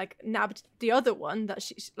where I like nabbed the other one that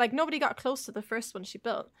she like. Nobody got close to the first one she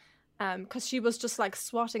built. Because she was just like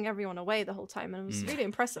swatting everyone away the whole time, and it was really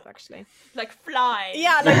impressive, actually. Like fly.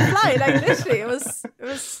 Yeah, like fly, like literally, it was.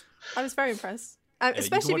 I was very impressed,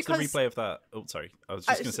 especially you can watch because the replay of that. Oh, sorry, I was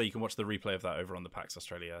just going to say you can watch the replay of that over on the PAX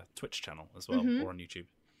Australia Twitch channel as well, or on YouTube.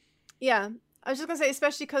 Yeah, I was just gonna say,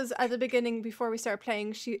 especially because at the beginning, before we started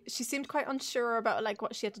playing, she seemed quite unsure about like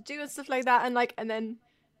what she had to do and stuff like that, and then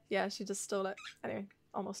she just stole it anyway,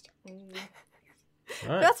 almost. Right.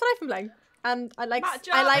 That's what I've been playing. And I like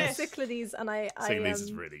Cyclades, and Cyclades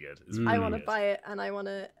is really good. It's I really want to good. buy it, and I want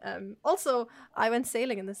to. Also, I went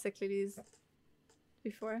sailing in the Cyclades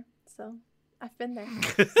before, so I've been there.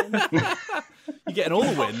 You're getting all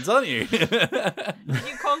the wins, aren't you? Did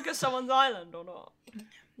you conquer someone's island or not?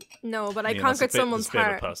 No, but I Yeah, that's conquered someone's that's a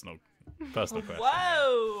bit heart. of a personal question.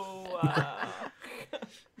 Whoa!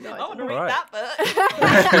 No, I want to All read right. that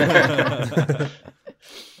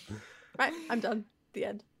bit. Right, I'm done. The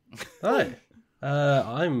end. Right.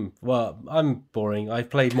 I'm boring. I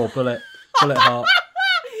played more Bullet Heart.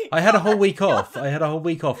 I had a whole week off. And I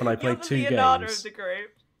You're played the two Leonardo games. of the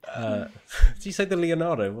group. Did you say the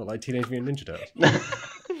Leonardo? What, like Teenage Mutant Ninja Turtles?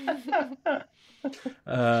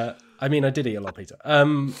 I mean, I did eat a lot, Peter.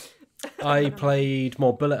 I played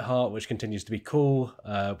more Bullet Heart, which continues to be cool.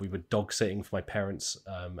 We were dog sitting for my parents,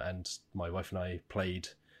 and my wife and I played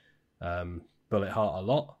Bullet Heart a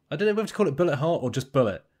lot. I don't know whether to call it Bullet Heart or just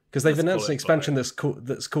Bullet, because they've announced an expansion that's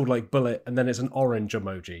called like Bullet, and then it's an orange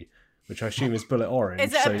emoji, which I assume is Bullet Orange.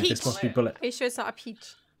 Is it so a peach? this must be Bullet. Are you sure it's not a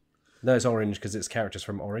peach? No, it's orange because it's characters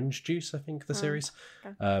from Orange Juice, I think, the series.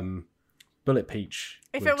 Okay. Bullet Peach.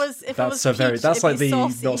 If it was peach, that's it'd like be the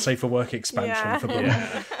saucy. not safe for work expansion for Bullet.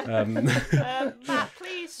 Matt,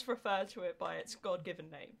 please refer to it by its God-given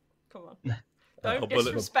name. Come on. Don't Bullet-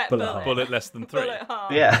 disrespect Bullet Bullet. Heart. Bullet less than 3. Bullet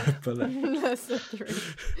Heart. Yeah. Bullet. That's a 3.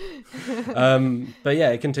 But yeah,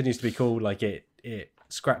 it continues to be cool. Like it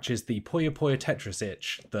scratches the Puyo Puyo Tetris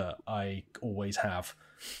itch that I always have.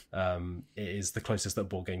 It is the closest that a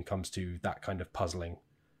board game comes to that kind of puzzling.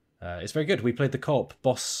 It's very good. We played the co-op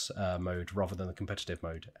boss mode rather than the competitive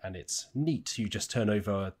mode, and it's neat. You just turn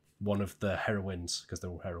over one of the heroines, because they're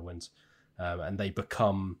all heroines, and they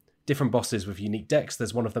become different bosses with unique decks.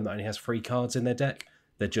 There's one of them that only has 3 cards in their deck.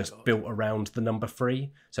 They're just built around the number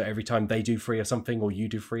 3. So every time they do 3 of something, or you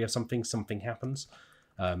do 3 of something, something happens,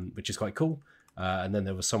 which is quite cool. And then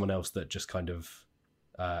there was someone else that just kind of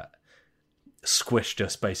squished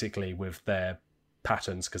us basically with their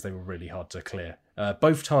patterns because they were really hard to clear.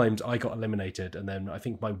 Both times I got eliminated, and then I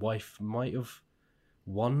think my wife might have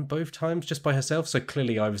won both times just by herself, so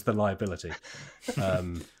clearly I was the liability.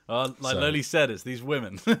 Like Loli said, it's these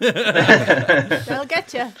women. They'll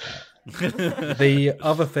get you. The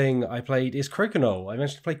other thing I played is Crokinole. I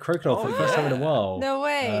managed to play Crokinole for the first time in a while. No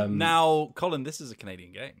way. Now, Colin, this is a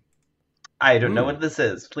Canadian game. I don't know what this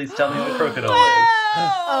is. Please tell me what Crocodile is.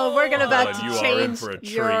 Oh, we're gonna about Alan, you to are in change for a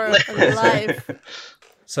treat. your life.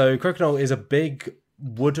 So Crokinole is a big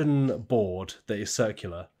wooden board that is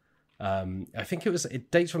circular. I think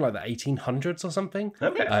it dates from like the 1800s or something.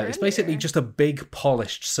 Okay. It's basically just a big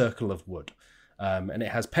polished circle of wood. And it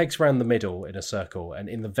has pegs around the middle in a circle, and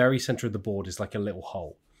in the very center of the board is like a little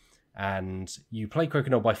hole. And you play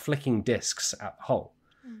Crokinole by flicking discs at the hole.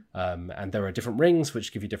 And there are different rings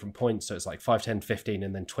which give you different points. So it's like 5, 10, 15,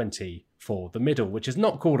 and then 20 for the middle, which is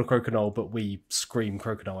not called a Crokinole, but we scream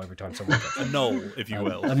Crokinole every time someone gets A knoll, if you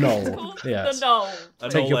will. a knoll. Yes. The knoll.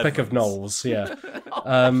 Take your pick of knolls, yeah.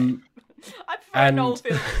 I prefer and- knoll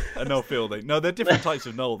field. A knoll fielding. No, they're different types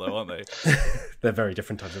of knoll, though, aren't they? They're very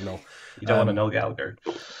different types of knoll. You don't want to know Gallagher.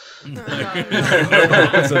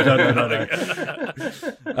 So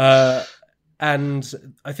no. And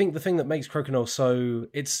I think the thing that makes Crokinole so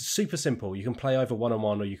it's super simple. You can play either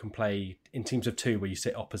 1-on-1 or you can play in teams of 2 where you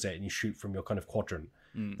sit opposite and you shoot from your kind of quadrant.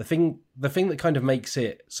 The thing that kind of makes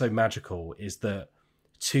it so magical is that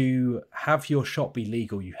to have your shot be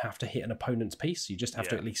legal, you have to hit an opponent's piece. You just have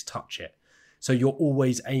to at least touch it. So you're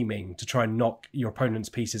always aiming to try and knock your opponent's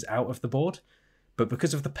pieces out of the board. But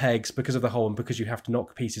because of the pegs, because of the hole, and because you have to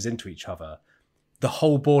knock pieces into each other, the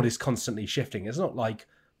whole board is constantly shifting. It's not like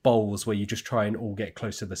bowls where you just try and all get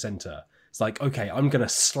close to the center. It's like, okay, I'm going to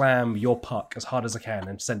slam your puck as hard as I can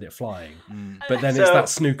and send it flying. But then it's So- that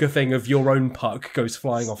snooker thing of your own puck goes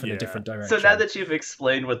flying off in a Yeah. different direction. So now that you've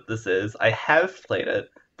explained what this is, I have played it,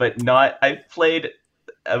 but not. I played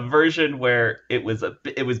a version where it was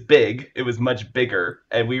big. It was much bigger,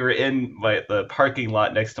 and we were in the parking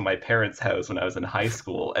lot next to my parents' house when I was in high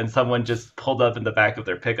school, and someone just pulled up in the back of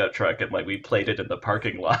their pickup truck, and we played it in the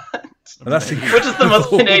parking lot, That's which is the most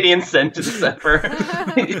Canadian sentence ever.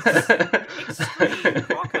 Extreme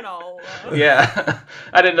Crokinole. Yeah,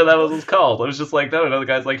 I didn't know that was what it was called. I was just like, no, the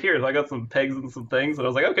guy's like, here, I got some pegs and some things, and I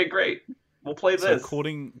was like, okay, great, we'll play So this.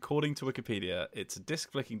 according to Wikipedia, it's a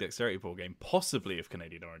disc-flicking dexterity board game, possibly of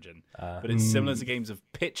Canadian origin, but it's similar to games of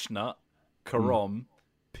Pitch Nut, Carom,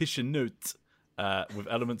 Pishanut, with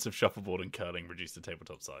elements of shuffleboard and curling reduced to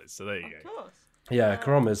tabletop size. So there you Of go. course. Yeah,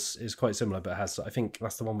 Karom is quite similar, but has, I think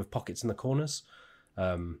that's the one with pockets in the corners.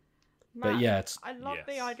 But Matt, yeah, it's I love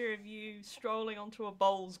the Yes. idea of you strolling onto a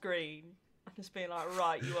bowls green and just being like,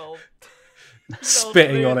 right, you old.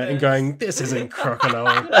 spitting on it and going, "This isn't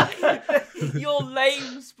Crokinole." You're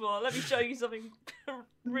lame sport. Let me show you something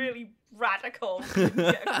really radical.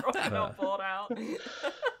 Get a crocodile board out. The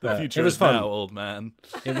But future it was is fun. now, old man.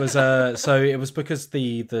 It was so it was because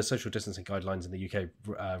the social distancing guidelines in the UK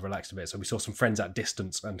relaxed a bit, so we saw some friends at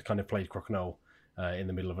distance and kind of played Crokinole in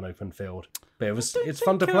the middle of an open field. But it's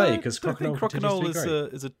fun to play because Crokinole Crokinole continues to be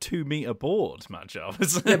great. is a 2-meter board matchup.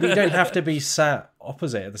 Yeah, but you don't have to be sat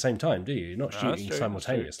opposite at the same time, do you? You're not No, that's shooting true,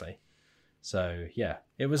 simultaneously. So yeah,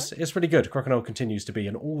 it's really good. Crokinole continues to be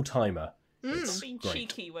an all timer. Stop being great.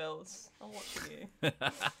 cheeky, Wills. I'm watching you.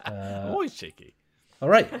 Always cheeky. All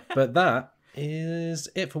right, but that is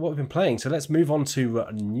it for what we've been playing. So let's move on to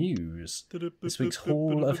news. This week's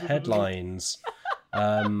Hall of Headlines.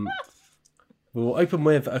 We'll open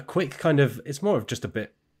with a quick kind of. It's more of just a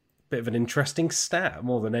bit of an interesting stat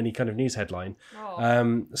more than any kind of news headline.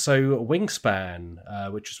 Oh. So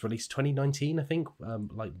Wingspan, which was released 2019, I think,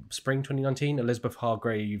 like spring 2019. Elizabeth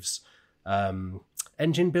Hargrave's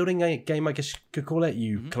engine building game, I guess you could call it.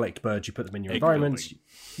 You collect birds, you put them in your Egg environments. building.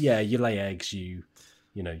 Yeah, you lay eggs. You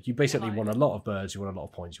basically want a lot of birds. You want a lot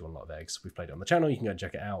of points. You want a lot of eggs. We've played it on the channel. You can go and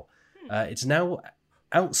check it out. It's now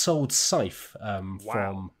outsold Scythe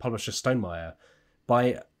from publisher Stonemaier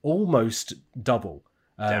by almost double.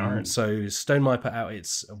 Darn. So Stonemaier put out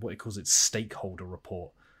what it calls its stakeholder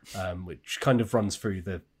report, which kind of runs through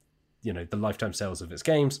the lifetime sales of its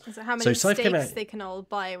games. So how So many Scythe came stakes out- they can all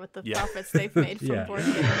buy with the Yeah. profits they've made from Yeah. board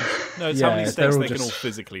games? No, it's Yeah, how many they're stakes all they can just- all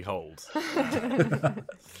physically hold.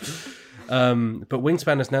 But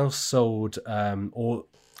Wingspan has now sold, or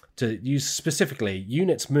to use specifically,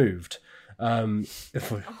 units moved. Oh,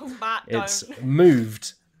 Matt, It's don't.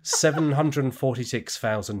 moved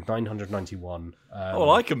 746,991 Well,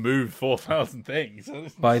 I can move 4,000 things.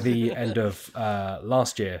 by the end of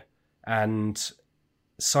last year, and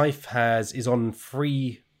Scythe is on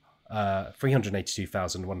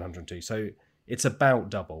 382,102. So it's about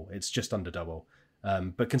double. It's just under double.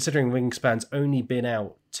 But considering Wingspan's only been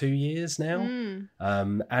out 2 years now,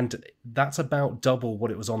 and that's about double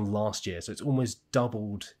what it was on last year. So it's almost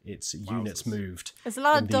doubled its units moved. There's a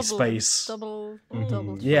lot in of the double, space. double.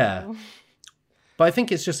 Yeah. trouble. But I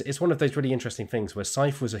think it's one of those really interesting things where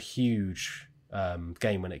Scythe was a huge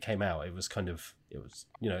game when it came out.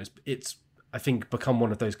 It's I think, become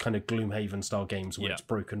one of those kind of Gloomhaven style games where Yeah. it's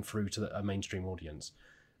broken through to a mainstream audience.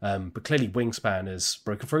 But clearly Wingspan has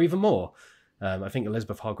broken through even more. I think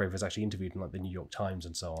Elizabeth Hargrave was actually interviewed in like the New York Times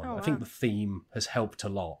and so on. Oh, I think wow. the theme has helped a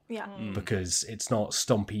lot Yeah. because it's not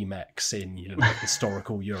stompy mechs in like,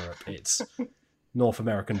 historical Europe. It's North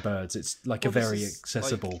American birds. It's like a Well, this very is,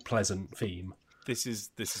 accessible, like- pleasant theme. This is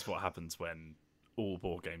what happens when all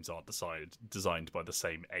board games aren't designed by the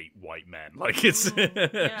same 8 white men. Like it's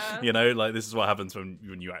yeah. you know, like this is what happens when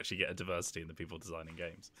you actually get a diversity in the people designing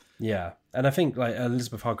games. Yeah, and I think like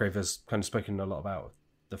Elizabeth Hargrave has kind of spoken a lot about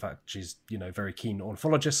the fact she's very keen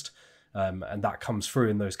ornithologist, and that comes through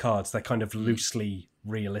in those cards. They're kind of loosely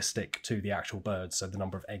realistic to the actual birds, so the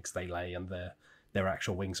number of eggs they lay and their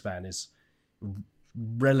actual wingspan is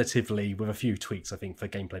relatively, with a few tweaks I think for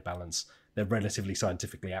gameplay balance, they're relatively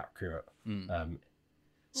scientifically accurate.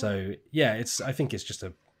 So yeah, I think it's just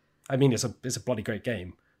it's a bloody great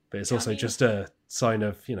game, but it's Yeah, also just a sign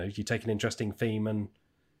of you take an interesting theme and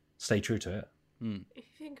stay true to it.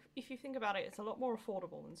 If you think about it, it's a lot more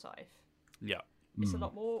affordable than Scythe. Yeah. It's a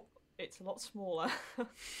lot smaller.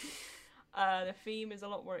 The theme is a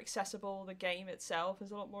lot more accessible. The game itself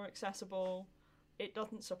is a lot more accessible. It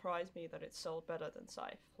doesn't surprise me that it's sold better than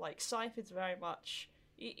Scythe. Like Scythe is very much,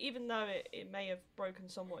 even though it may have broken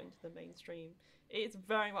somewhat into the mainstream, it's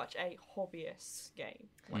very much a hobbyist game.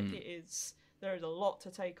 Like there is a lot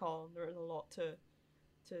to take on. There is a lot to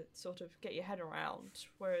sort of get your head around.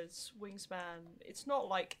 Whereas Wingspan, it's not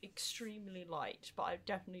like extremely light, but I've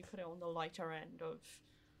definitely put it on the lighter end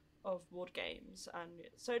of board games, and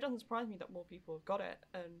so it doesn't surprise me that more people have got it.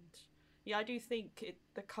 And yeah, I do think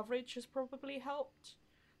the coverage has probably helped,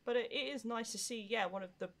 but it is nice to see one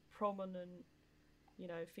of the prominent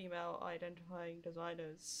female identifying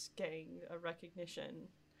designers getting a recognition.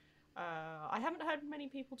 I haven't heard many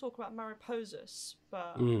people talk about Mariposas,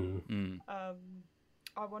 but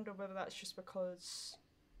I wonder whether that's just because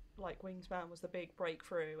like Wingspan was the big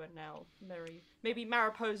breakthrough, and now maybe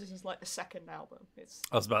Mariposas is like the second album.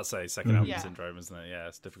 I was about to say second album Yeah. syndrome, isn't it? Yeah,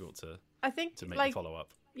 it's difficult to I think make like the follow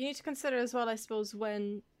up. you need to consider as well, I suppose,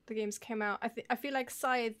 when the games came out. I feel like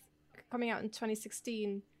Scythe coming out in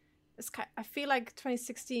 2016. I feel like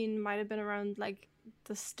 2016 might have been around like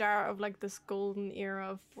the start of like this golden era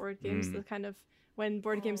of board games. The kind of when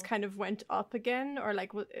board games kind of went up again, or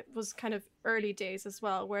like it was kind of early days as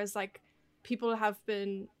well. Whereas like people have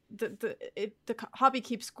been the hobby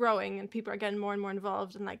keeps growing and people are getting more and more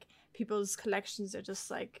involved, and like people's collections are just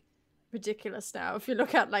like ridiculous now. If you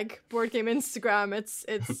look at like board game Instagram, it's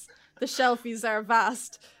the shelfies are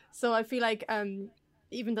vast. So I feel like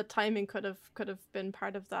even the timing could have been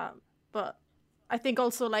part of that. But I think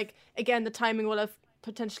also like again the timing will have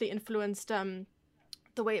potentially influenced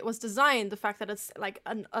the way it was designed, the fact that it's like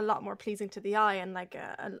a lot more pleasing to the eye, and like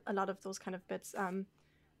a lot of those kind of bits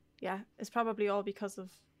it's probably all because of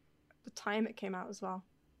the time it came out as well.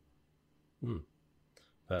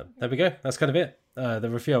 But there we go. That's kind of it. There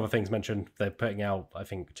were a few other things mentioned. They're putting out, I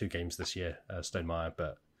think, 2 games this year, Stonemaier,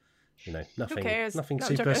 but nothing cares? super No,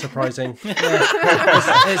 I'm joking. surprising.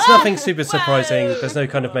 It's nothing super surprising. There's no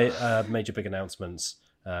kind of major big announcements.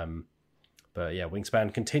 But yeah,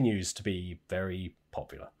 Wingspan continues to be very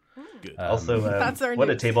popular. Good. Also, That's our what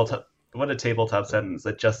a news. tabletop sentence.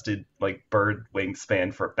 Adjusted like bird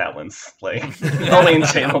wingspan for balance, like only in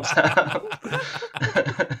tabletop.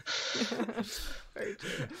 Very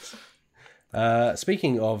true.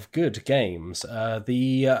 Speaking of good games,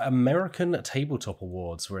 the American Tabletop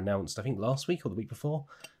Awards were announced, I think, last week or the week before.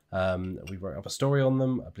 We wrote up a story on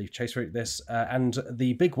them. I believe Chase wrote this. And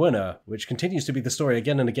the big winner, which continues to be the story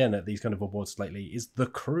again and again at these kind of awards lately, is The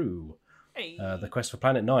Crew. Hey. The Quest for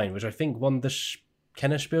Planet 9, which I think won the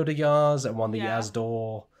Kenner Spiel des Jahres and won the Yeah.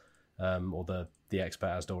 Asdor, or the Expert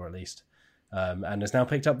Asdor at least, and has now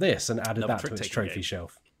picked up this and added Another that to its trick-taking trophy game.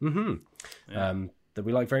 shelf. Yeah. That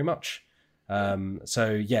we like very much.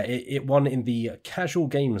 So yeah, it won in the casual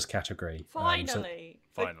games category. Finally.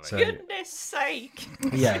 Finally. For goodness sake.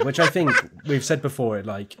 Yeah, which I think we've said before.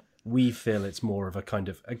 Like we feel it's more of a kind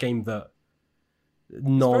of a game that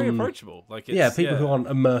Very approachable. Like it's, people who aren't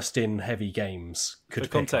immersed in heavy games could For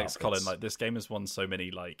pick context, up. Colin, It's- like this game has won so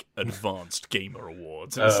many like advanced gamer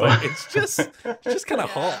awards. And it's like it's just kind of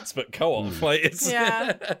hot, but co-op. Like it's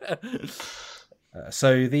Yeah.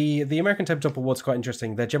 So the American Tabletop Awards are quite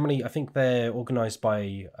interesting. They're generally, I think they're organised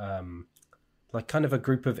by like kind of a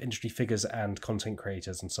group of industry figures and content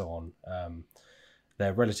creators and so on.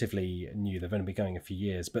 They're relatively new. They've only been going a few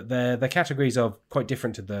years, but their categories are quite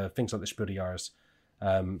different to the things like the Spiel des Jahres.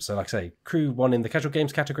 So like I say, Crew won in the casual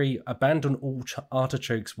games category. Abandon All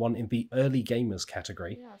Artichokes won in the early gamers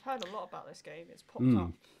category. Yeah, I've heard a lot about this game. It's popped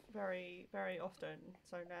up very, very often.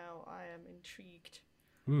 So now I am intrigued.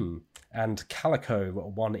 And Calico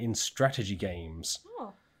won in strategy games.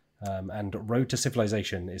 Oh. And Road to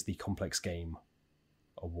Civilization is the complex game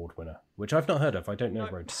award winner, which I've not heard of. I don't know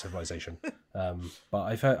Road to Civilization, but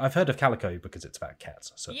I've heard of Calico because it's about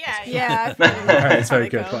cats. So Yeah. apparently it's very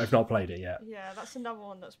good, but I've not played it yet. Yeah, that's another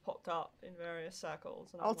one that's popped up in various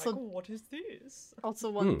circles, and Also- I'm like, oh, what is this?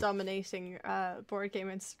 Also one dominating board game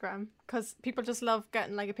Instagram, because people just love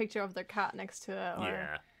getting like a picture of their cat next to it.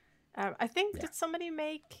 Or, I think did somebody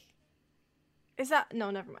make? Is that no?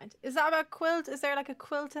 Never mind. Is that about quilt? Is there like a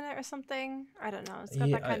quilt in it or something? I don't know. It's got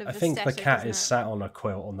that kind of I think the cat isn't is it? sat on a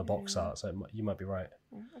quilt on the box art, so you might be right.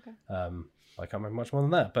 Okay. I can't remember much more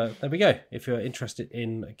than that, but there we go. If you're interested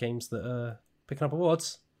in games that are picking up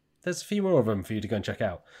awards, there's a few more of them for you to go and check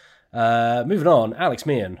out. Moving on, Alex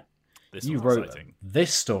Meehan. You wrote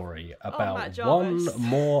this story about One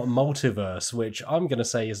More Multiverse, which I'm going to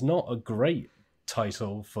say is not a great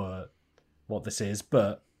title for what this is,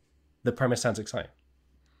 but the premise sounds exciting.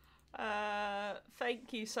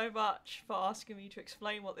 Thank you so much for asking me to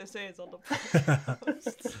explain what this is on the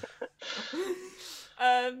podcast.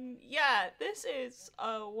 This is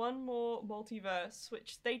One More Multiverse,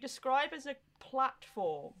 which they describe as a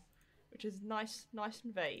platform, which is nice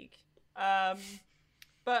and vague.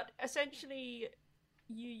 But essentially,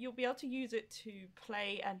 you'll be able to use it to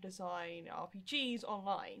play and design RPGs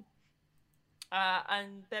online.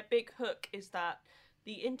 And their big hook is that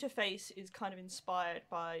the interface is kind of inspired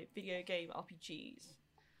by video game RPGs.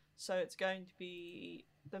 So it's going to be...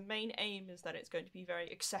 The main aim is that it's going to be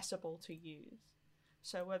very accessible to use.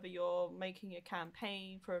 So whether you're making a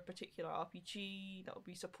campaign for a particular RPG, that will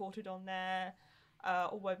be supported on there,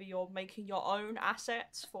 or whether you're making your own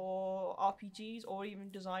assets for RPGs, or even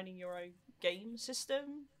designing your own game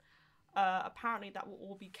system, apparently that will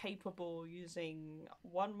all be capable using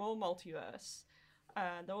One More Multiverse.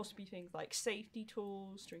 And there'll also be things like safety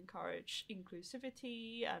tools to encourage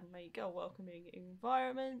inclusivity and make a welcoming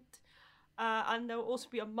environment. And there will also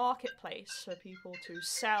be a marketplace for people to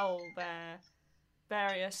sell their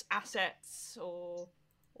various assets or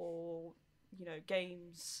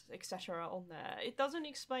games, etc. on there. It doesn't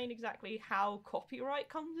explain exactly how copyright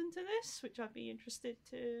comes into this, which I'd be interested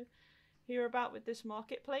to hear about with this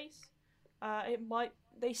marketplace.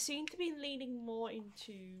 They seem to be leaning more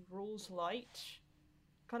into rules light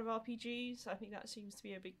kind of RPGs. I think that seems to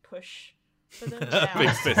be a big push for them now. Big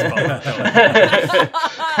fist bump.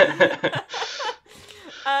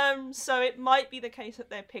 So it might be the case that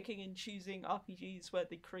they're picking and choosing RPGs where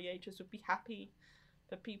the creators would be happy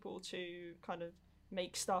for people to kind of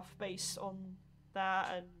make stuff based on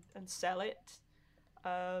that and sell it.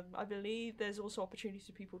 I believe there's also opportunities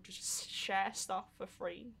for people to just share stuff for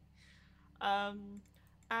free.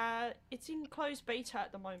 It's in closed beta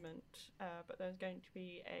at the moment, but there's going to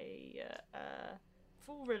be a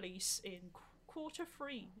full release in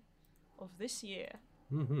Q3 of this year.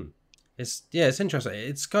 Mm-hmm. It's interesting.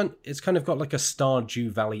 It's kind of got like a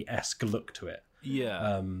Stardew Valley-esque look to it.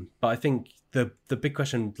 Yeah. But I think the big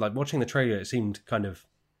question, like watching the trailer, it seemed kind of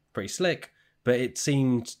pretty slick, but it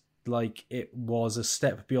seemed like it was a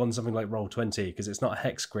step beyond something like Roll20, because it's not a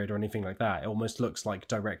hex grid or anything like that. It almost looks like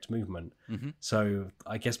direct movement. Mm-hmm. So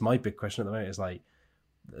I guess my big question at the moment is like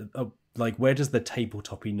where does the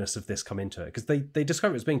tabletopiness of this come into it? Because they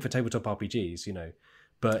describe it as being for tabletop RPGs,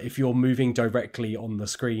 but if you're moving directly on the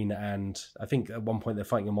screen, and I think at one point they're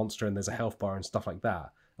fighting a monster and there's a health bar and stuff like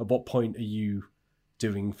that, at what point are you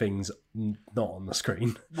doing things not on the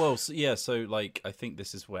screen? Well, so like I think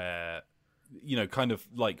this is where, kind of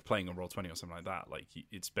like playing on Roll20 or something like that, like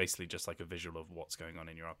it's basically just like a visual of what's going on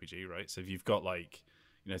in your RPG, right? So if you've got like,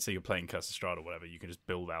 say you're playing Curse of Strahd or whatever, you can just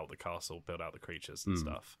build out the castle, build out the creatures and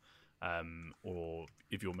stuff. Or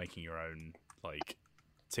if you're making your own like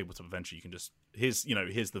tabletop adventure, you can just here's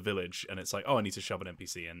the village, and it's like, oh, I need to shove an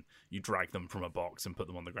NPC in. You drag them from a box and put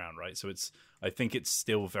them on the ground, right? So I think it's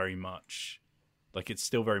still very much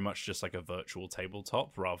just like a virtual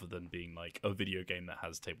tabletop rather than being like a video game that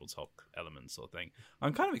has tabletop elements or thing.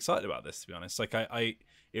 I'm kind of excited about this, to be honest. Like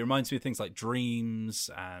it reminds me of things like Dreams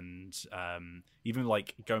and even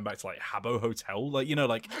like going back to like Habbo Hotel, like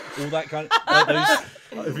like all that kind of like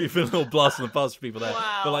those. If you feel a little blast on the buzz for people there,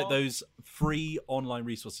 wow. But like those free online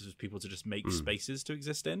resources for people to just make spaces to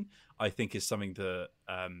exist in, I think is something that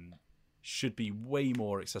should be way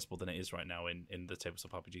more accessible than it is right now in the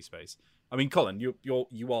tabletop RPG space. I mean, Colin, you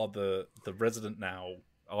are the resident now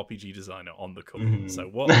RPG designer on the call. So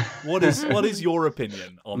what is your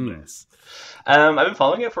opinion on this? I've been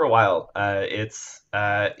following it for a while. It's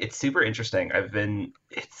super interesting.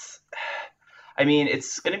 It's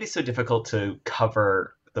going to be so difficult to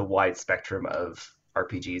cover the wide spectrum of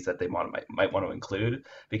RPGs that they might want to include,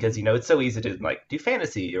 because it's so easy to like do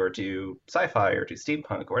fantasy or do sci-fi or do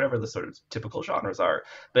steampunk or whatever the sort of typical genres are.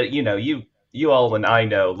 But you all and I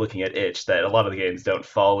know, looking at itch, that a lot of the games don't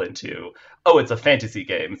fall into, oh, it's a fantasy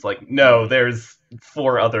game. It's like, no, there's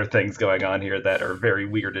 4 other things going on here that are very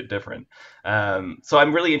weird and different. So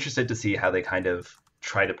I'm really interested to see how they kind of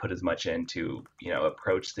try to put as much into,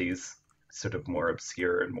 approach these sort of more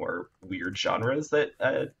obscure and more weird genres that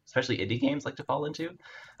especially indie games like to fall into.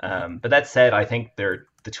 But that said, I think the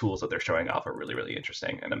tools that they're showing off are really, really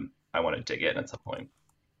interesting, and I want to dig in at some point.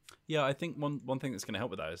 Yeah, I think one thing that's going to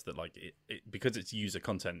help with that is that like it because it's user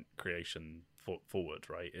content creation forward,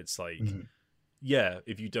 right? It's like, yeah,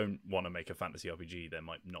 if you don't want to make a fantasy RPG, there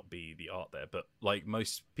might not be the art there. But like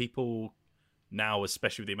most people now,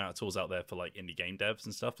 especially with the amount of tools out there for like indie game devs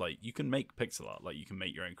and stuff, like you can make pixel art, like you can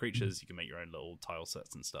make your own creatures, you can make your own little tile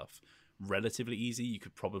sets and stuff relatively easy. You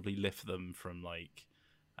could probably lift them from like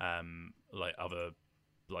other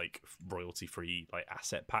like royalty free like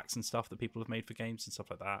asset packs and stuff that people have made for games and stuff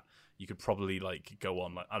like that. You could probably like go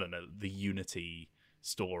on like, I don't know, the Unity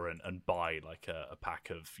store and buy like a pack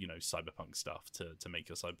of cyberpunk stuff to make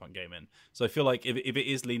your cyberpunk game in. So I feel like if it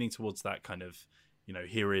is leaning towards that kind of,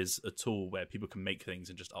 here is a tool where people can make things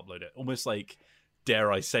and just upload it, almost like, dare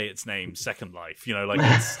I say its name, Second Life, like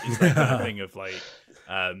it's that kind of thing of like,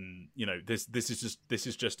 this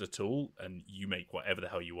is just a tool, and you make whatever the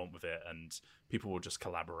hell you want with it, and people will just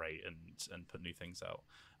collaborate and put new things out.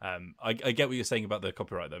 I get what you're saying about the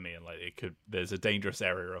copyright though, me, and like there's a dangerous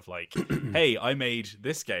area of like, hey, I made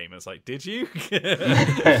this game. It's like, did you?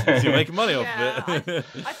 So you're making money off of it.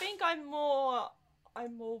 I think I'm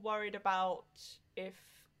more worried about if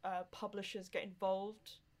publishers get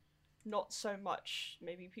involved. Not so much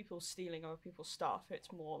maybe people stealing other people's stuff.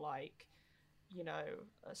 It's more like,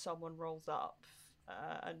 someone rolls up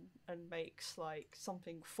and makes like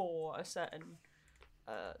something for a certain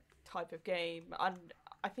type of game, and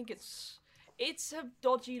I think it's a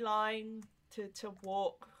dodgy line to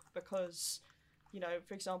walk, because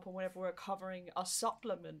for example, whenever we're covering a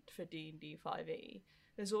supplement for D&D 5e,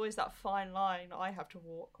 there's always that fine line I have to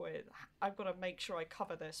walk with. I've got to make sure I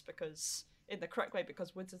cover this in the correct way,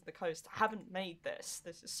 because Wizards of the Coast haven't made this.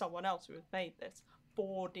 This is someone else who has made this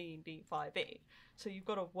for D&D 5e. So you've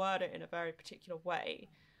got to word it in a very particular way.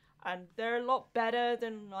 And they're a lot better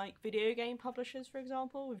than like video game publishers, for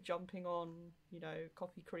example, with jumping on,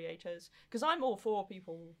 copy creators. Because I'm all for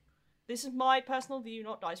people. This is my personal view,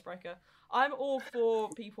 not Dicebreaker. I'm all for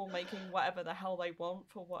people making whatever the hell they want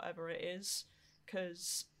for whatever it is.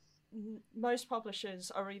 Because most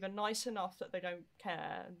publishers are either nice enough that they don't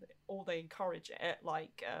care, or they encourage it,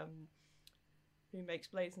 like who makes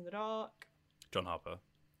Blades in the Dark? John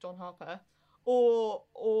Harper. Or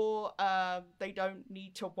they don't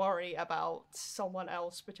need to worry about someone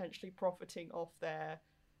else potentially profiting off their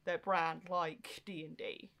brand, like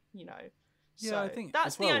D&D, Yeah, so I think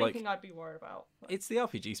that's the well, only like, thing I'd be worried about. It's the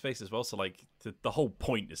RPG space as well, so like the whole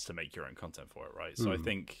point is to make your own content for it, right? So I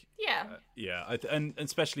think and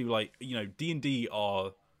especially like D&D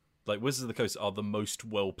are like Wizards of the Coast are the most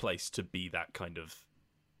well placed to be that kind of,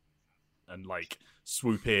 and like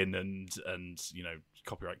swoop in and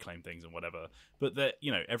copyright claim things and whatever. But that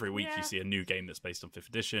every week you see a new game that's based on 5th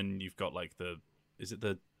edition. You've got like the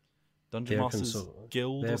Dungeon Masters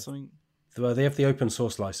Guild or something. Well, they have the open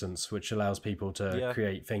source license, which allows people to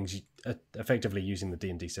create things effectively using the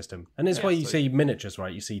D&D system. And it's why you see miniatures,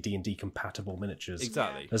 right? You see D&D compatible miniatures.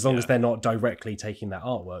 Exactly. As long as they're not directly taking that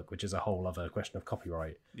artwork, which is a whole other question of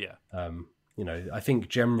copyright. Yeah. I think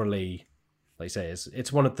generally, like you say,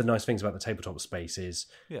 it's one of the nice things about the tabletop space is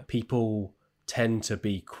people tend to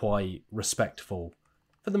be quite respectful,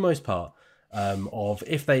 for the most part, of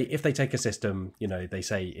if they take a system, they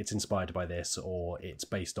say it's inspired by this or it's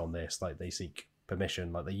based on this, like they seek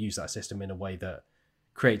permission, like they use that system in a way that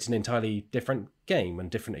creates an entirely different game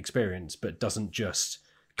and different experience, but doesn't just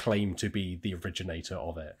claim to be the originator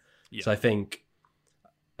of it. Yeah. So I think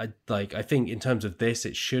in terms of this,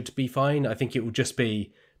 it should be fine. I think it will just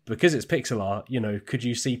be, because it's pixel art, could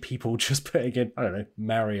you see people just putting in, I don't know,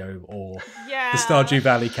 Mario or the Stardew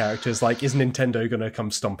Valley characters? Like, is Nintendo going to come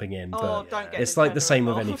stomping in? But don't get it's Nintendo like the same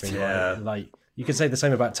involved. with anything, right? Like, you can say the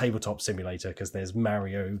same about Tabletop Simulator, because there's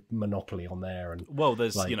Mario Monopoly on there, and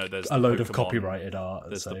there's there's a load of copyrighted art.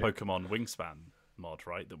 There's the Pokemon Wingspan mod,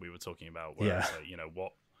 right, that we were talking about. Where it's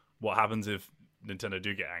like, what happens if Nintendo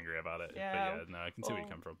do get angry about it? Yeah. But I can see where you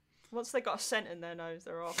come from. Once they got a scent in their nose,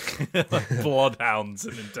 they're off. Like bloodhounds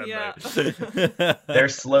in Nintendo. Yeah. They're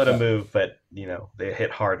slow to move, but they hit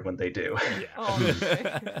hard when they do. Yeah. Oh,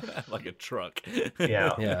 okay. Like a truck.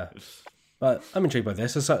 Yeah. Yeah. But I'm intrigued by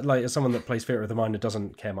this. As someone that plays Theatre of the Mind and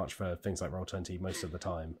doesn't care much for things like Roll20 most of the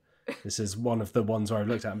time, this is one of the ones where I've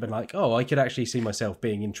looked at and been like, oh, I could actually see myself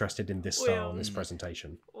being interested in this style and this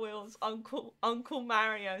presentation. Will's Uncle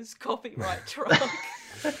Mario's copyright truck.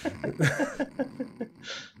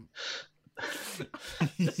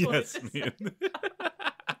 Yes, man.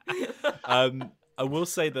 I will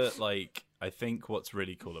say that, like, I think what's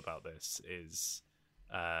really cool about this is,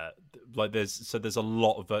 there's a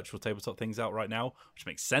lot of virtual tabletop things out right now, which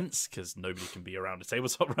makes sense because nobody can be around a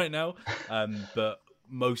tabletop right now. But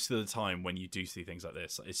most of the time, when you do see things like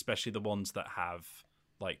this, especially the ones that have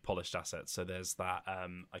like polished assets, so there's that.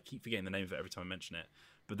 I keep forgetting the name of it every time I mention it,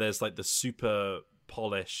 but there's like the super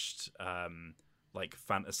polished, like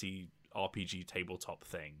fantasy RPG tabletop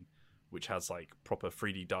thing, which has like proper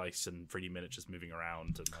 3D dice and 3D miniatures moving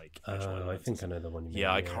around and like. I think I know the one. You mean,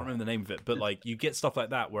 I can't remember the name of it, but like you get stuff like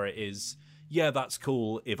that where it is, that's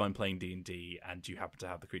cool if I'm playing D&D and you happen to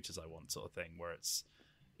have the creatures I want, sort of thing. Where it's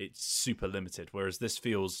super limited, whereas this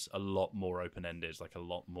feels a lot more open ended, like a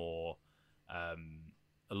lot more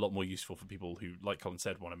useful for people who, like Colin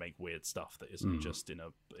said, want to make weird stuff that isn't just in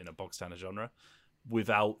a bog standard genre,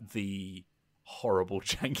 without the horrible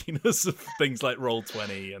jankiness of things like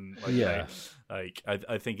Roll20 and I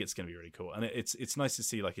think it's going to be really cool, and it's nice to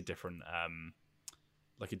see like a different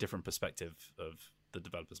perspective of the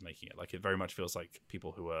developers making it. Like it very much feels like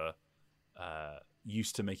people who are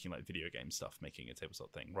used to making like video game stuff making a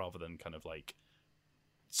tabletop thing, rather than kind of like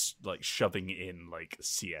shoving in like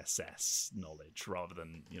CSS knowledge, rather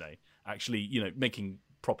than actually making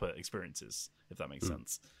proper experiences, if that makes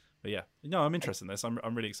sense. But yeah, no, I'm interested in this. I'm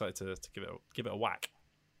really excited to give it a whack.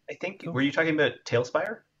 I think were you talking about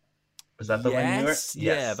Tailspire? Was that the one you were? Yes.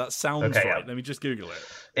 Yeah, that sounds right. Yeah. Let me just Google it.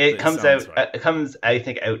 It comes out. Right. It comes, I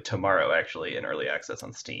think, out tomorrow actually in early access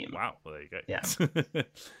on Steam. Wow. Well, there you go. Yeah.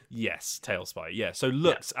 Yes, Tailspire. Yeah. So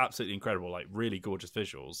looks absolutely incredible. Like really gorgeous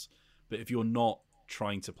visuals. But if you're not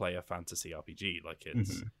trying to play a fantasy RPG, like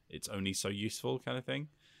it's only so useful kind of thing.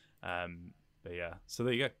 But yeah. So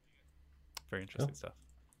there you go. Very interesting stuff.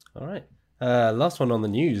 All right. Last one on the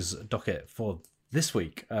news docket for this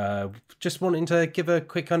week. Just wanting to give a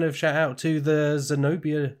quick kind of shout out to the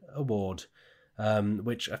Zenobia Award,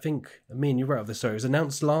 which I think me and you wrote up the story. It was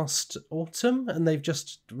announced last autumn, and they've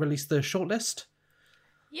just released the shortlist.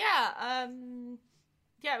 Yeah.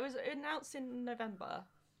 It was announced in November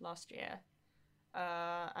last year,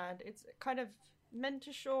 and it's kind of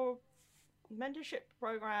mentorship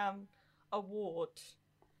program award.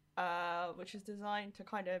 Which is designed to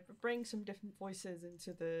kind of bring some different voices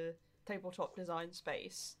into the tabletop design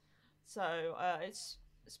space. So it's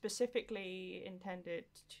specifically intended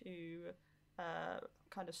to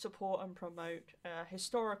kind of support and promote a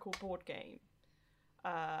historical board game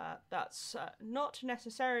that's not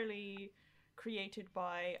necessarily created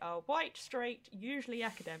by a white, straight, usually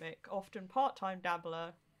academic, often part-time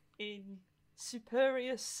dabbler in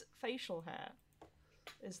spurious facial hair,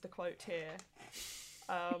 is the quote here.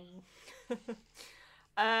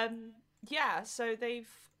 So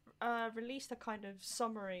they've released a kind of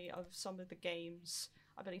summary of some of the games,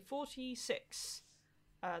 I believe 46,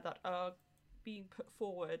 that are being put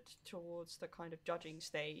forward towards the kind of judging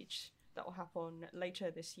stage that will happen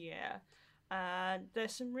later this year. And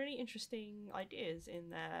there's some really interesting ideas in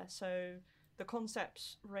there. So the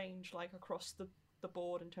concepts range like across the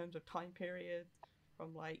board in terms of time period,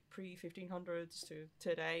 from like pre-1500s to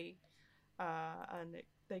today. And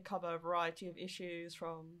they cover a variety of issues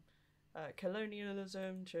from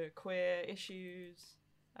colonialism to queer issues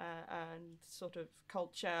and sort of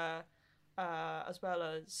culture, as well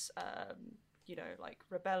as, like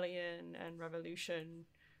rebellion and revolution.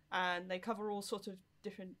 And they cover all sorts of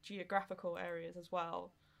different geographical areas as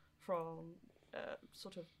well, from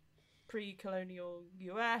sort of pre-colonial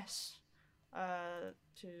US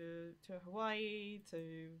to Hawaii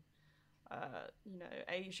to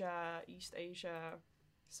Asia, East Asia.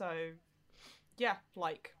 So yeah,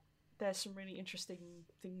 like there's some really interesting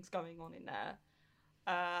things going on in there.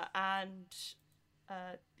 And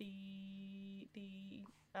the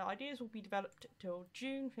ideas will be developed till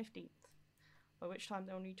June 15th, by which time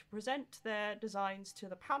they'll need to present their designs to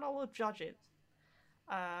the panel of judges.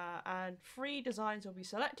 And 3 designs will be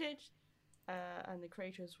selected, and the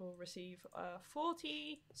creators will receive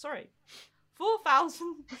 $4,000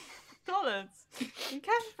 in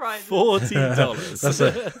cash prizes. $40. That's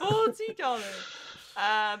 $40.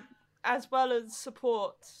 As well as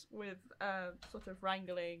support with sort of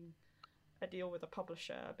wrangling a deal with a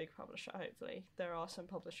publisher, a big publisher, hopefully. There are some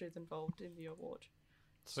publishers involved in the award.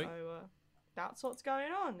 Sweet. So that's what's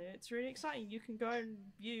going on. It's really exciting. You can go and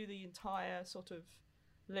view the entire sort of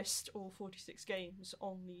list all 46 games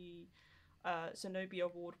on the Zenobia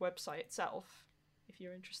Award website itself, if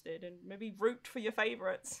you're interested, and maybe root for your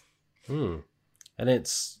favourites. And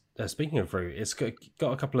it's speaking of root, it's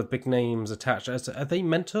got a couple of big names attached. Are they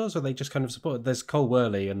mentors or are they just kind of support? There's Cole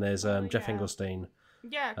Worley and there's Jeff Engelstein.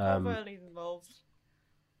 Yeah, Cole Worley's involved.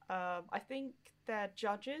 I think they're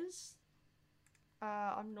judges.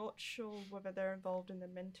 I'm not sure whether they're involved in the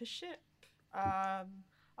mentorship. I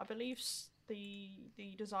believe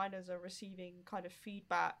the designers are receiving kind of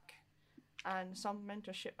feedback and some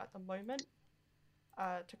mentorship at the moment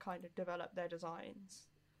to kind of develop their designs.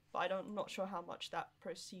 But I'm not sure how much that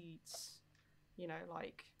proceeds,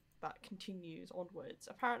 like that continues onwards.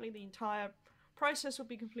 Apparently the entire process will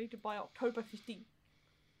be completed by October 15th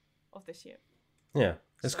of this year. Yeah,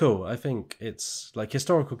 it's cool. I think it's like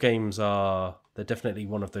historical games they're definitely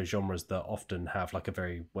one of those genres that often have like a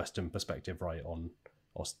very Western perspective, right, on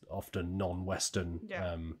often non-Western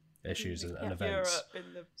issues and events. Europe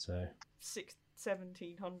in the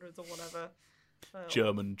 1700s or whatever.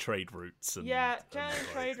 German trade routes. German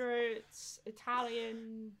trade routes,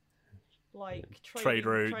 Italian, like trade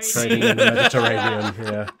routes, trading in the Mediterranean,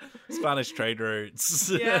 yeah. Spanish trade routes,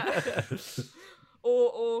 yeah,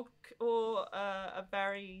 or a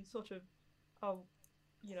very sort of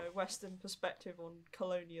Western perspective on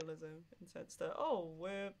colonialism, in the sense that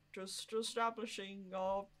we're just establishing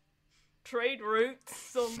our trade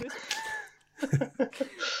routes on this.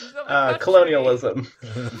 Colonialism.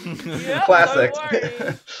 Yep, classic. Don't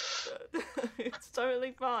worry. It's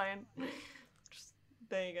totally fine.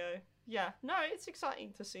 There you go. Yeah, no, it's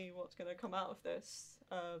exciting to see what's going to come out of this.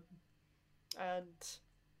 And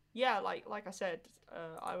yeah, like I said,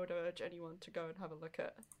 I would urge anyone to go and have a look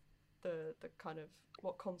at the kind of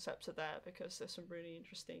what concepts are there, because there's some really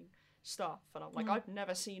interesting stuff. And I'm like, I've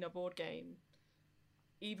never seen a board game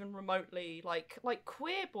even remotely like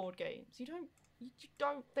queer board games. They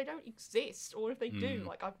don't exist, or if they do,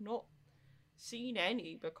 like I've not seen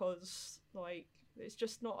any, because like it's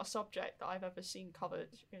just not a subject that I've ever seen covered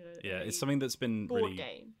in it's something that's been board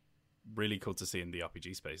game. Really cool to see in the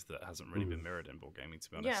RPG space that hasn't really been mirrored in board gaming,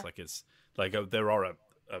 to be honest. Yeah. Like it's like there are a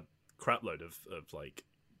crap load of like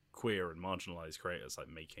queer and marginalized creators like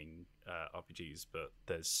making RPGs, but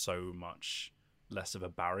there's so much less of a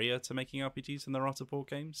barrier to making RPGs than there are to board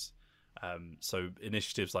games. So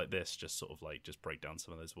initiatives like this just sort of like just break down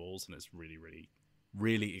some of those walls, and it's really, really,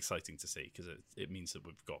 really exciting to see, because it means that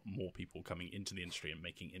we've got more people coming into the industry and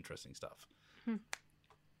making interesting stuff.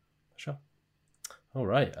 Sure. All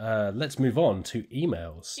right, let's move on to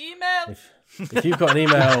emails. Email! If you've got an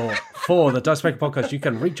email for the Dicebreaker podcast, you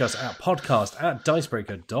can reach us at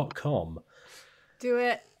podcast@dicebreaker.com. Do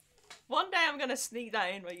it. One day I'm going to sneak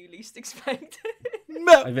that in where you least expect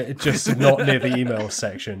it. Just not near the email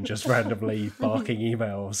section, just randomly barking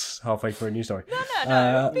emails halfway through a news story. No,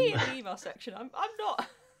 it'll be in the email section. I'm not...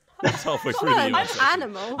 It's halfway through the email I'm section.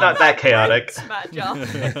 animal. Not that chaotic.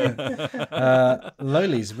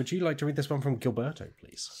 Lolies, would you like to read this one from Gilberto,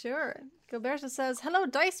 please? Sure. Gilberto says, "Hello,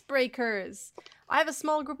 Dice Breakers. I have a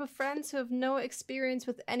small group of friends who have no experience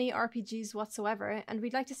with any RPGs whatsoever, and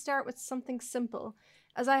we'd like to start with something simple.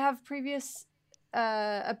 As I have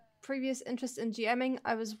a previous interest in GMing,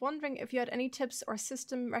 I was wondering if you had any tips or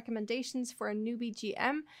system recommendations for a newbie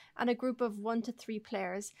GM and a group of 1 to 3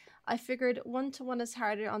 players. I figured 1-to-1 is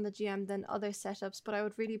harder on the GM than other setups, but I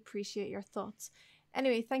would really appreciate your thoughts.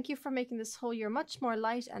 Anyway, thank you for making this whole year much more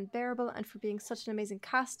light and bearable, and for being such an amazing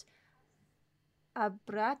cast.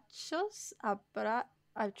 Abrachos?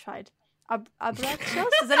 I've tried.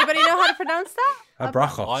 Abrachos? Does anybody know how to pronounce that?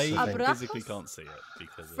 Abrachos. I Abrachos? physically can't see it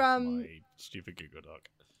because of my stupid Google Doc.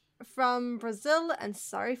 From Brazil, and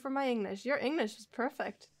sorry for my English. Your English is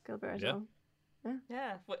perfect, Gilberto.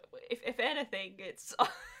 Yeah. If anything, it's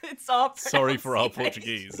our Sorry for our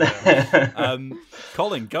Portuguese.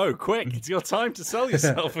 Colin, go quick! It's your time to sell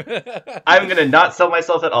yourself. I'm gonna not sell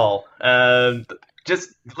myself at all.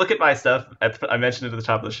 Just look at my stuff. I mentioned it at the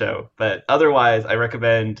top of the show, but otherwise, I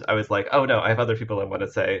recommend. I was like, oh no, I have other people I want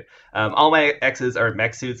to say. All My Exes are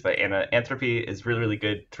Mech Suits by Anna Anthropy is really, really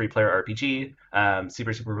good 3-player RPG.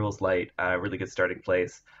 Super rules light. Really good starting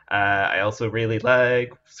place. I also really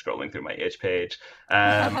like scrolling through my itch page.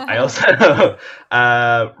 I also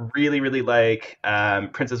really, really like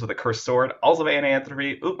Princess with a Cursed Sword, also by Anna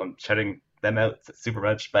Anthropy. Oop, I'm shutting them out super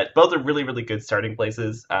much, but both are really, really good starting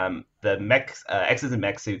places. The X's and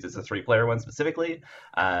Mech Suits is a 3-player one specifically.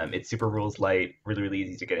 It's super rules light, really, really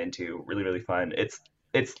easy to get into, really, really fun. It's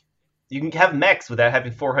You can have mechs without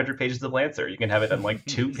having 400 pages of Lancer. You can have it in like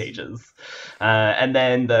 2 pages. And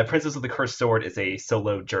then the Princess of the Cursed Sword is a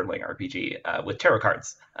solo journaling RPG with tarot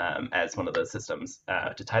cards as one of those systems.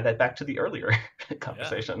 To tie that back to the earlier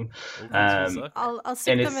conversation, I'll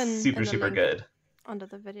stick and them in. It's super in the super link good. under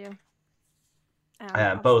the video.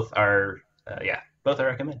 Both are both I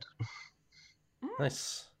recommend.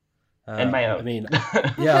 Nice. And my own. I mean,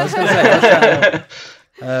 yeah, I was going to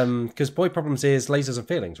say, because Boy Problems is Lasers and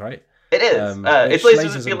Feelings, right? It is. It's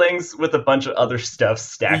Lasers and Feelings with a bunch of other stuff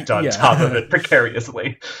stacked on top of it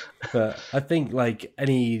precariously. But I think like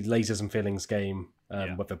any Lasers and Feelings game,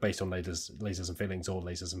 whether based on Lasers and Feelings or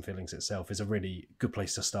Lasers and Feelings itself, is a really good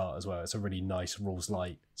place to start as well. It's a really nice rules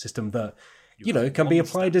light system that can be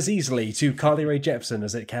applied as easily to Carly Rae Jepsen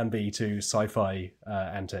as it can be to sci-fi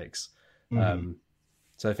antics. Mm-hmm.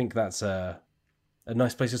 So I think that's a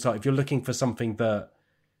nice place to start if you're looking for something that,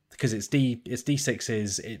 because it's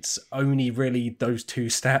D6s, it's only really those 2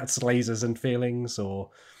 stats, Lasers and Feelings,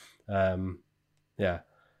 or what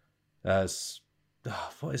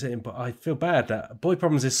is it? I feel bad that Boy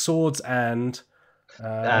Problems is Swords and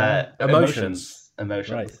emotions.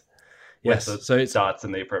 Right. Yes, so it's dots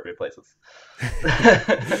in the appropriate places.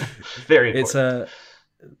 Very important.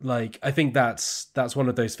 It's I think that's one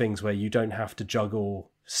of those things where you don't have to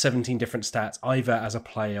juggle 17 different stats either as a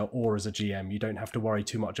player or as a GM. You don't have to worry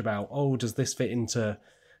too much about, does this fit into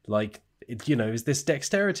is this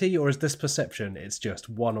dexterity or is this perception? It's just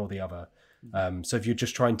one or the other. So if you're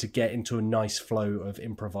just trying to get into a nice flow of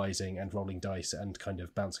improvising and rolling dice and kind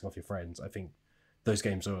of bouncing off your friends, I think those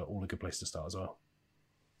games are all a good place to start as well.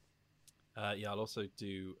 I'll also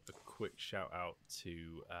do a quick shout out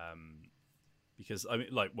to because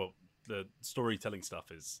the storytelling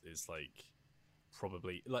stuff is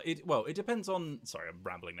probably it depends on. Sorry, I'm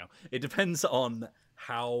rambling now. It depends on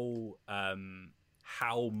how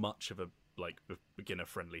much of a beginner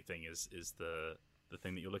friendly thing is the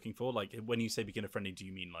thing that you're looking for. Like when you say beginner friendly, do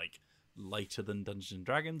you mean lighter than Dungeons and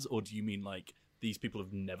Dragons, or do you mean these people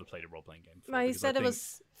have never played a role playing game before? He said it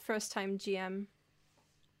was first time GM.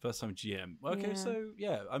 First time GM. Okay, so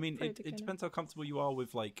yeah, I mean, it depends how comfortable you are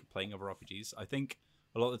with playing other RPGs. I think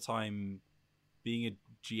a lot of the time, being a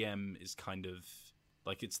GM is kind of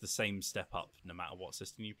it's the same step up no matter what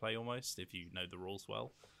system you play, almost, if you know the rules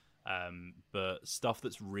well. But stuff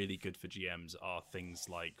that's really good for GMs are things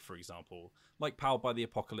for example, Powered by the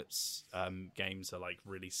Apocalypse games are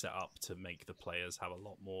really set up to make the players have a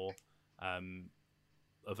lot more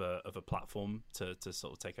of a platform to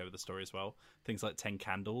sort of take over the story as well. Things like 10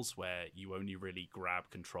 Candles, where you only really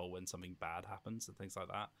grab control when something bad happens and things like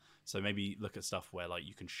that. So maybe look at stuff where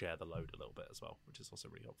you can share the load a little bit as well, which is also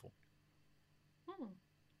really helpful.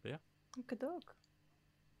 But yeah. Good dog.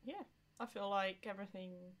 Yeah, I feel like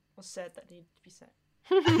everything was said that needed to be said.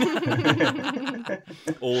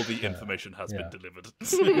 All the information has been delivered.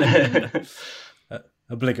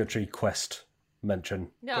 Obligatory quest mention,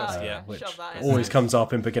 which that always comes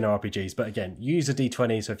up in beginner RPGs. But again, use a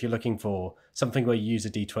D20. So if you're looking for something where you use a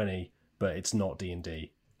D20, but it's not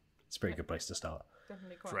D&D, it's a pretty good place to start.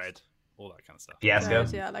 Dread, all that kind of stuff. Fiasco.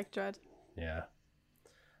 Yeah, I like Dread. Yeah.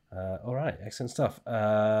 All right, excellent stuff.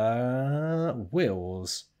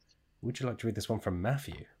 Wills, would you like to read this one from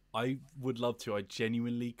Matthew? I would love to. I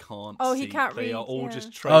genuinely can't. He can't read. They are all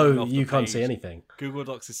just trading off you the can't page. see anything. Google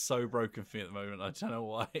Docs is so broken for me at the moment. I don't know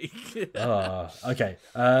why. Okay.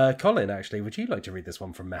 Colin, actually, would you like to read this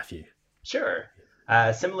one from Matthew? Sure.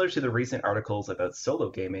 Similar to the recent articles about solo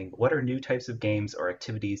gaming, what are new types of games or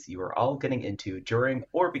activities you are all getting into during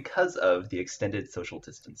or because of the extended social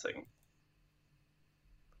distancing?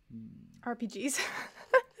 RPGs.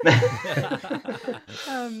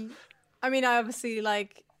 I mean, I obviously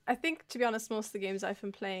I think, to be honest, most of the games I've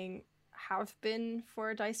been playing have been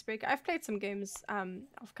for Dicebreaker. I've played some games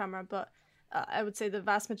off camera, but I would say the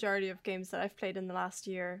vast majority of games that I've played in the last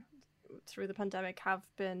year through the pandemic have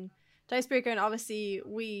been Dicebreaker. And obviously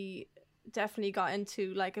we definitely got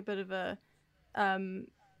into a bit of a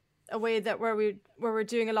way that where we're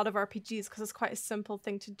doing a lot of RPGs because it's quite a simple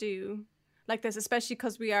thing to do like this, especially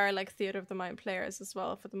because we are theater of the mind players as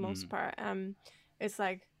well for the most part. It's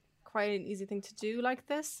quite an easy thing to do like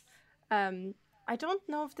this. I don't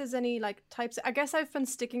know if there's any types. I guess I've been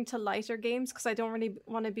sticking to lighter games because I don't really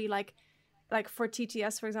want to be like for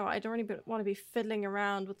TTS, for example, I don't really want to be fiddling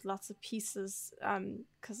around with lots of pieces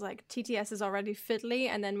because TTS is already fiddly,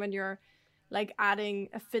 and then when you're adding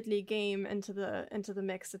a fiddly game into the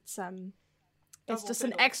mix, it's just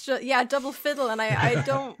an extra double fiddle, and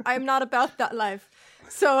I'm not about that life.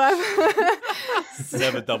 So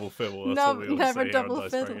never double fiddle. That's what we always never say double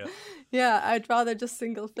fiddle. Yeah, I'd rather just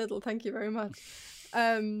single fiddle. Thank you very much.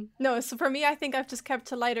 No, so for me, I think I've just kept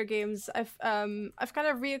to lighter games. I've kind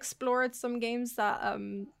of re-explored some games that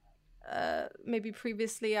maybe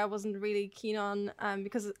previously I wasn't really keen on,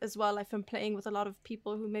 because as well I've been playing with a lot of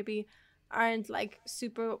people who maybe aren't like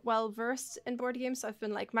super well versed in board games. So I've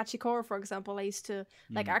been like Machikoro, for example, I used to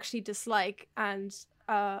like actually dislike, and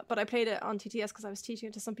but I played it on TTS because I was teaching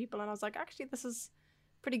it to some people, and I was like, actually this is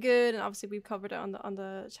pretty good, and obviously we've covered it on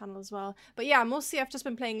the channel as well. But yeah, mostly I've just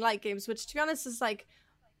been playing light games, which to be honest is like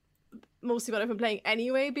mostly what I've been playing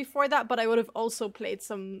anyway before that, but I would have also played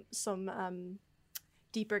some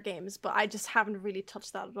deeper games, but I just haven't really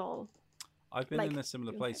touched that at all. I've been like, in a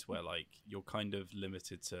similar place where like you're kind of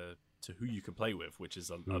limited to who you can play with, which is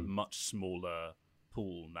a much smaller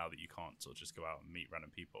pool now that you can't sort of just go out and meet random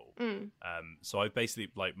people. So I basically,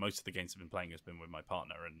 like, most of the games I've been playing has been with my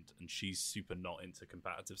partner, and she's super not into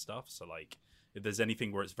competitive stuff. So like if there's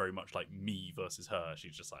anything where it's very much like me versus her,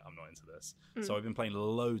 she's just like, I'm not into this. So I've been playing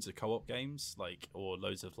loads of co-op games, like, or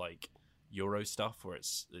loads of like Euro stuff where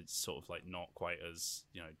it's sort of like not quite as,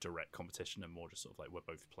 you know, direct competition and more just sort of like we're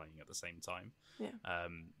both playing at the same time.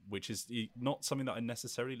 Which is not something that I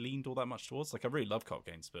necessarily leaned all that much towards. Like I really love co-op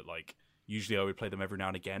games, but like usually I would play them every now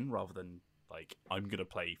and again rather than like I'm gonna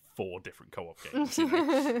play 4 different co-op games, you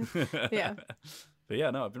know? Yeah. But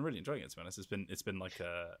yeah, no, I've been really enjoying it, to be honest. It's been like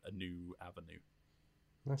a new avenue.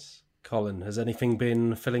 Nice. Colin, has anything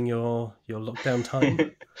been filling your lockdown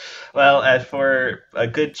time? Well, for a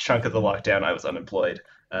good chunk of the lockdown, I was unemployed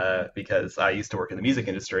because I used to work in the music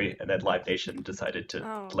industry, and then Live Nation decided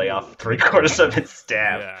to lay off 3/4 of its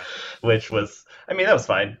staff, which was, I mean, that was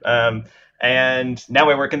fine. And now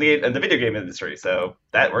I work in the video game industry, so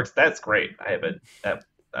that works. That's great. I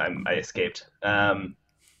escaped.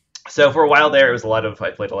 So for a while there, I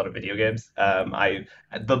played a lot of video games. My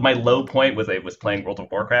low point was I was playing World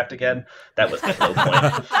of Warcraft again. That was my low point.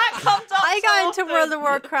 That comes up. I got into World of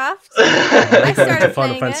Warcraft. I started started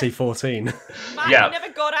Final playing Fantasy it. 14. Man, Yeah. you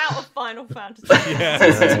never got out of Final Fantasy.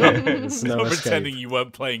 There's no Not escape. pretending you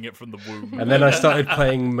weren't playing it from the womb. And then I started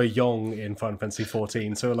playing Mahjong in Final Fantasy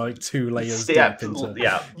 14, so like 2 layers deep into...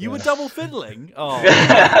 Yeah. You were double fiddling? Oh.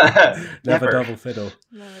 Never double fiddle.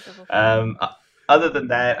 Other than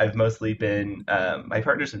that, I've mostly been my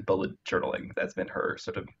partner's in bullet journaling. That's been her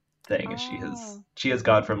sort of thing. And she has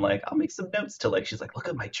gone from like, I'll make some notes, to like, she's like, look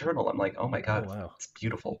at my journal. I'm like, oh my god, wow. It's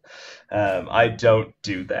beautiful. I don't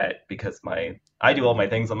do that because I do all my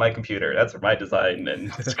things on my computer. That's where my design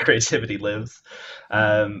and creativity lives.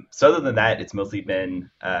 So other than that, it's mostly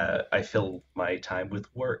been I fill my time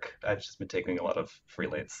with work. I've just been taking a lot of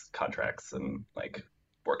freelance contracts, and like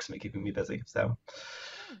work's been keeping me busy. So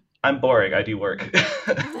I'm boring. I do work.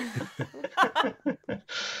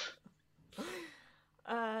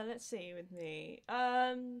 Let's see with me.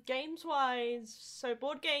 Games wise, so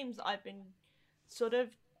board games, I've been sort of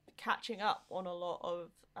catching up on a lot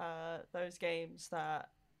of those games that,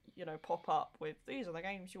 you know, pop up with these are the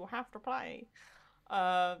games you'll have to play.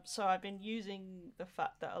 So I've been using the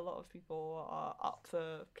fact that a lot of people are up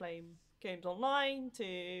for playing games online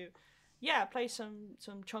to, play some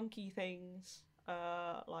chunky things.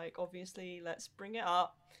 Like obviously, let's bring it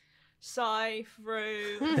up. Scythe,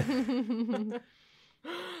 Room,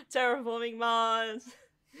 Terraforming Mars.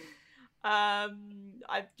 I'm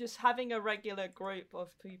just having a regular group of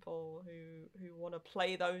people who want to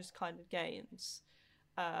play those kind of games.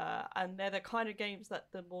 And they're the kind of games that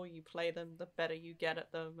the more you play them, the better you get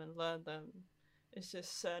at them and learn them. It's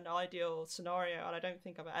just an ideal scenario, and I don't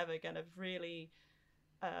think I'm ever going to really,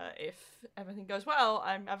 if everything goes well,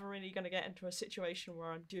 I'm ever really going to get into a situation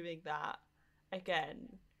where I'm doing that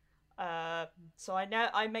again. So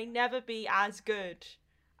I may never be as good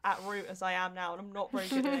at Root as I am now, and I'm not very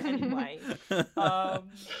good at it anyway.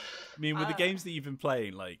 I mean, with the games that you've been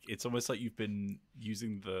playing, like, it's almost like you've been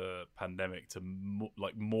using the pandemic to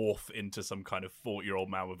morph into some kind of 40-year-old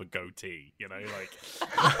man with a goatee, you know, like.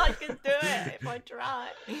 I can do it if I try.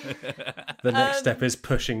 The next step is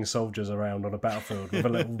pushing soldiers around on a battlefield with a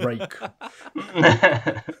little rake.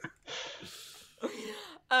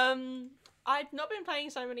 I've not been playing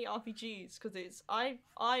so many RPGs because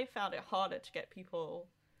I found it harder to get people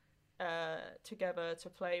together to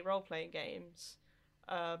play role-playing games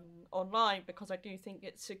online, because I do think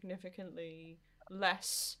it's significantly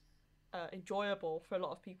less enjoyable for a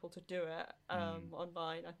lot of people to do it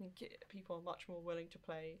online. I think people are much more willing to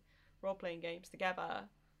play role-playing games together,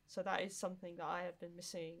 so that is something that I have been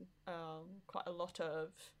missing quite a lot of.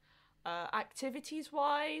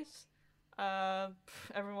 Activities-wise,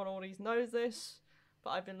 everyone already knows this, but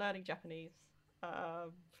I've been learning Japanese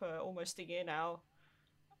for almost a year now,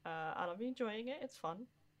 and I'm enjoying it. It's fun.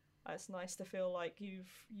 It's nice to feel like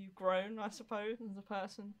you've grown, I suppose, as a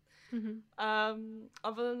person.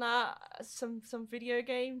 Other than that, some video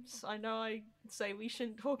games. I know I say we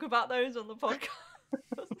shouldn't talk about those on the podcast,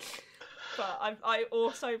 but I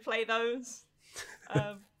also play those.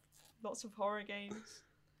 Lots of horror games.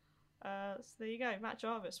 So there you go, Matt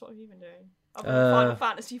Jarvis. What have you been doing? Other than Final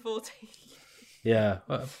Fantasy 14. Yeah,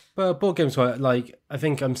 but board games were like, I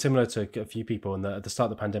think I'm similar to a few people in that at the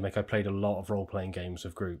start of the pandemic I played a lot of role-playing games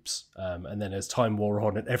with groups, and then as time wore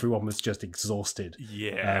on and everyone was just exhausted,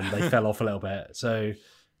 they fell off a little bit. So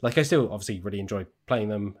like I still obviously really enjoy playing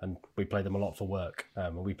them, and we play them a lot for work,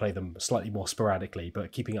 and we play them slightly more sporadically,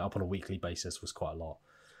 but keeping it up on a weekly basis was quite a lot.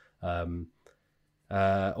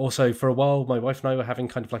 Also, for a while, my wife and I were having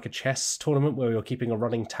kind of like a chess tournament where we were keeping a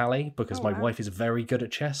running tally because my wife is very good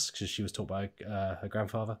at chess because she was taught by her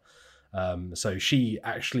grandfather. So she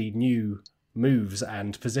actually knew moves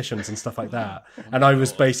and positions and stuff like that. And I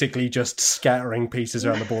was basically just scattering pieces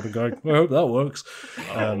around the board and going, "I hope that works."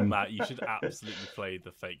 Matt, you should absolutely play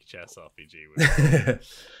the fake chess RPG.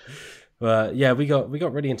 But yeah, we got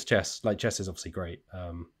really into chess. Like, chess is obviously great.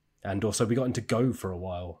 And also we got into Go for a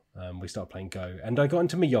while. We started playing Go. And I got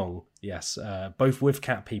into Mahjong, yes. Both with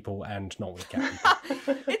cat people and not with cat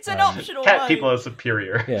people. It's an optional cat mode. people are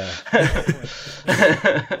superior. Yeah.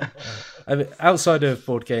 I mean, outside of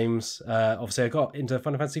board games, obviously I got into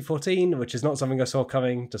Final Fantasy 14, which is not something I saw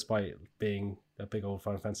coming, despite being a big old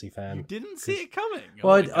Final Fantasy fan. You didn't see it coming?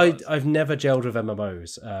 Well, I've never gelled with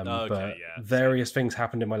MMOs, but various things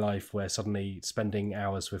happened in my life where suddenly spending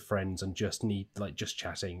hours with friends and just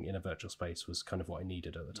chatting in a virtual space was kind of what I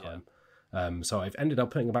needed at the time. So I've ended up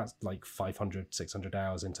putting about like 500, 600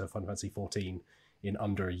 hours into Final Fantasy 14 in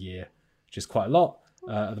under a year, which is quite a lot.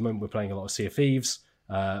 At the moment, we're playing a lot of Sea of Thieves.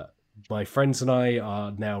 My friends and I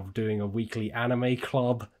are now doing a weekly anime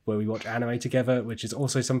club where we watch anime together, which is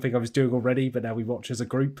also something I was doing already, but now we watch as a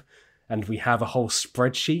group. And we have a whole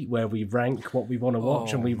spreadsheet where we rank what we want to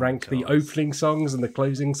watch, and we rank the opening songs and the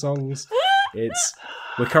closing songs.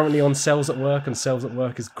 We're currently on Cells at Work, and Cells at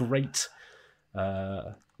Work is great.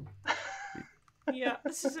 Yeah,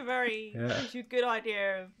 this is a very good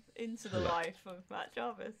idea of into the life of Matt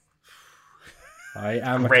Jarvis. I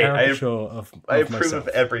am a caricature of I approve myself.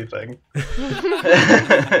 of everything.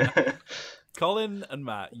 Colin and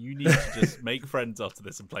Matt, you need to just make friends after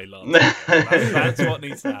this and play LAN. That's what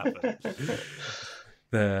needs to happen.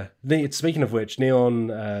 Speaking of which,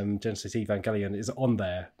 Neon Genesis Evangelion is on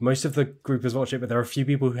there. Most of the group has watched it, but there are a few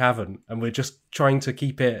people who haven't, and we're just trying to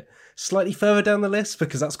keep it slightly further down the list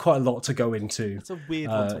because that's quite a lot to go into. It's a weird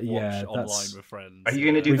one to watch online with friends. Are you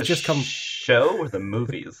going to do the show or the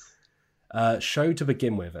movies? Show to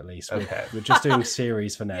begin with, at least. Okay. We're just doing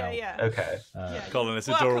series for now. Yeah. Okay. Colin, it's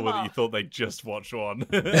adorable that you thought they just watched one.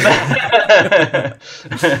 But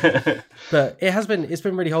it's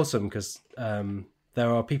been really wholesome because there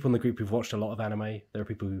are people in the group who've watched a lot of anime. There are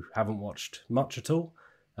people who haven't watched much at all.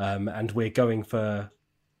 And we're going for,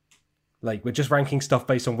 we're just ranking stuff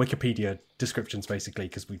based on Wikipedia descriptions, basically,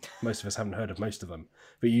 because most of us haven't heard of most of them.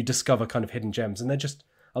 But you discover kind of hidden gems, and they're just,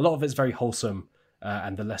 a lot of it's very wholesome.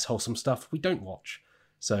 And the less wholesome stuff we don't watch.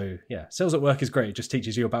 So yeah, Cells at Work is great. It just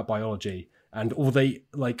teaches you about biology, and all the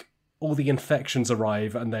infections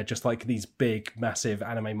arrive, and they're just like these big, massive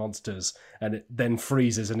anime monsters, and it then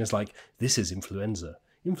freezes and is like, this is influenza.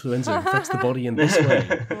 Influenza infects the body in this way.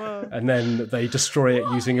 Whoa. And then they destroy it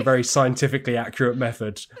using a very scientifically accurate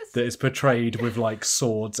method that is portrayed with like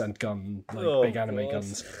swords and big anime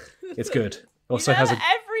guns. It's good. Also has a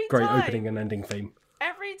great opening and ending theme.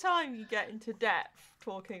 Every time you get into depth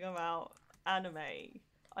talking about anime,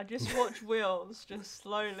 I just watch Wheels just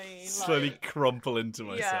slowly crumple into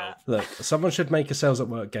myself. Look, someone should make a Cells at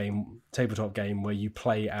Work tabletop game where you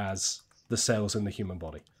play as the cells in the human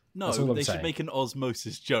body. No, they should make an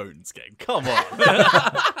Osmosis Jones game. Come on.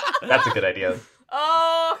 That's a good idea.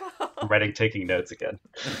 Oh! Reading taking notes again.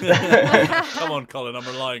 Come on, Colin, I'm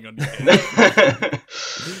relying on you.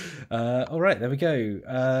 All right, there we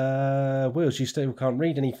go. Wheels, you still can't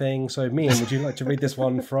read anything, so Mian, would you like to read this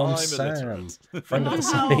one from Sam? Friend of the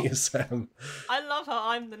site, Sam. I love how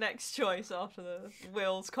I'm the next choice after the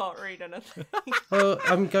Wheels can't read anything. Well,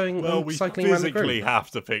 I'm we cycling around the physically group.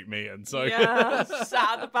 have to pick Mian, so... Yeah,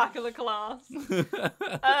 sat at the back of the class.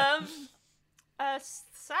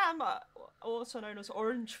 Sam, also known as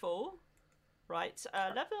Orangeful, writes,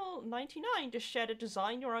 level 99 just shared a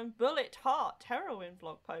design your own bullet heart heroine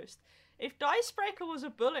blog post. If Dicebreaker was a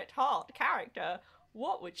bullet heart character,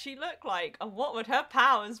 what would she look like, and what would her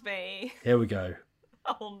powers be? Here we go.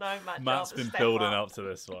 Oh no, Matt's been building up to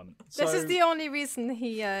this one. This is the only reason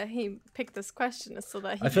he picked this question, is so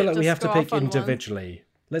that he I feel could like we just have to go pick off on one. individually.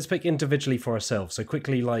 let's pick individually for ourselves. So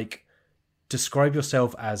quickly, like, describe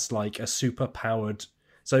yourself as like a super powered.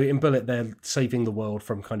 So in Bullet, they're saving the world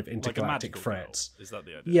from kind of intergalactic threats. Is that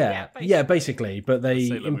the idea? Yeah, basically. But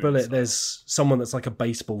in Bullet, style. there's someone that's like a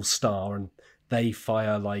baseball star, and they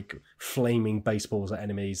fire like flaming baseballs at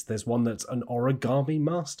enemies. There's one that's an origami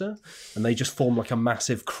master, and they just form like a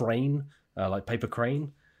massive crane, like paper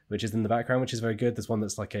crane, which is in the background, which is very good. There's one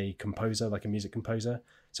that's like a composer, like a music composer.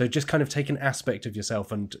 So just kind of take an aspect of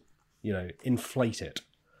yourself and, inflate it.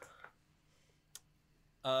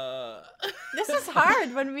 This is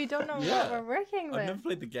hard when we don't know Yeah. what we're working with. I've never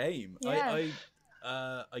played the game. Yeah.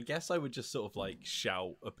 I guess I would just sort of like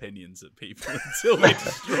shout opinions at people until they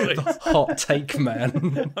destroy. Hot take,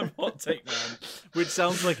 man. I'm hot take man, which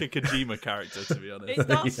sounds like a Kojima character, to be honest. It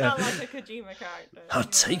does sound like a Kojima character.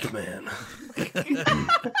 Hot take, man.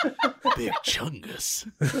 Big Chungus.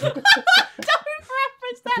 Don't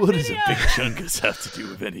reference that What does a video. Big Chungus have to do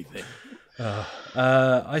with anything?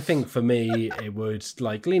 I think for me, it would,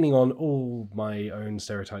 like, leaning on all my own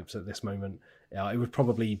stereotypes at this moment, it would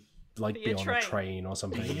probably like be on a train or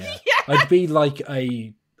something. Yeah, I'd be like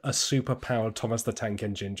a super powered Thomas the Tank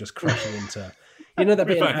Engine just crashing into. You know that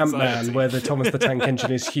bit in Ant-Man where the Thomas the Tank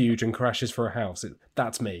Engine is huge and crashes for a house?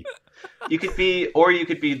 That's me. You could be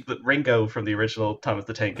the Ringo from the original Thomas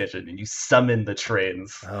the Tank Engine, and you summon the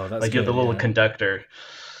trains. Oh, that's like you're the little conductor.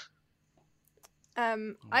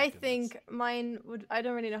 I think mine would. I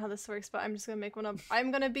don't really know how this works, but I'm just gonna make one up.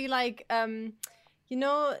 I'm gonna be like, when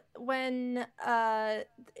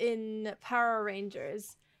in Power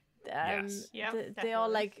Rangers, Yes. they all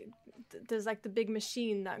like. There's like the big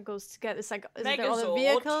machine that goes together. It's like is it all the Megazord.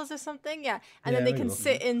 vehicles or something? Yeah, and then they can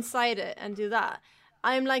sit inside it and do that.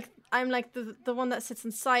 I'm like the one that sits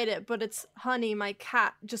inside it, but it's Honey, my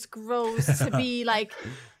cat, just grows to be like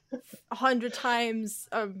 100 times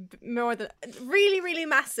or more than really, really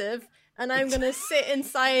massive. And I'm gonna sit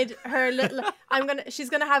inside her little. She's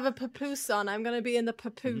gonna have a papoose on. I'm gonna be in the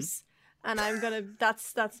papoose, and I'm gonna.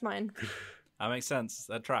 That's mine. That makes sense.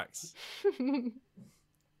 That tracks.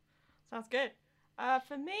 Sounds good.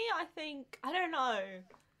 For me, I think I don't know,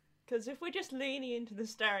 because if we're just leaning into the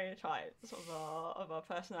stereotypes of our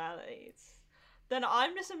personalities, then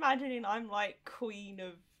I'm just imagining I'm like queen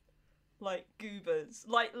of like goobers,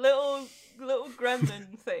 like little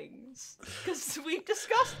gremlin things, because we've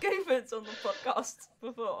discussed goobers on the podcast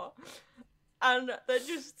before, and they're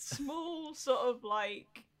just small sort of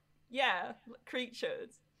like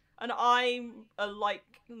creatures, and I'm a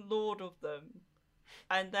like lord of them.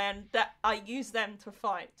 And then I use them to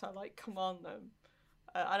fight. I like command them.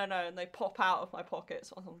 I don't know, and they pop out of my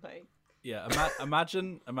pockets or something. Yeah,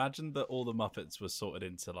 imagine that all the Muppets were sorted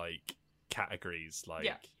into like categories,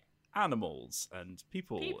 like animals and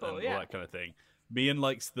people and all that kind of thing. Mian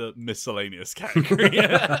likes the miscellaneous category.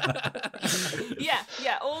 yeah,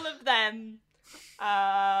 all of them.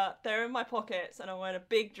 They're in my pockets, and I'm wearing a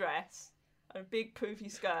big dress and a big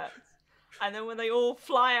poofy skirt. And then when they all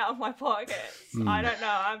fly out of my pockets, I don't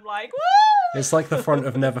know, I'm like, woo! It's like the front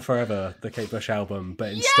of Never Forever, the Kate Bush album,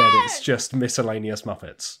 but instead it's just miscellaneous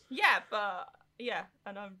Muppets. Yeah,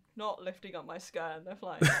 and I'm not lifting up my skirt and they're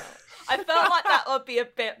flying out. I felt like that would be a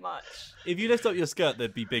bit much. If you lift up your skirt,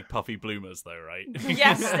 there'd be big puffy bloomers, though, right?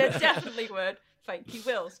 Yes, there definitely would. Thank you,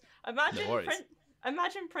 Wills. Imagine No worries.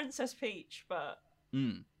 imagine Princess Peach, but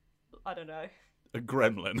I don't know. A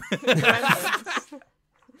gremlin. Gremlins.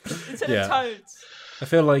 Instead of toads. I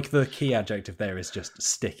feel like the key adjective there is just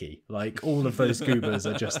sticky. Like, all of those goobers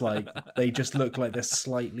are just like, they just look like they're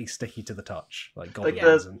slightly sticky to the touch. Like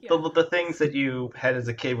goblins. Like the things that you had as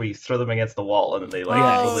a kid where you throw them against the wall and then they like...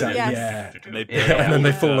 And then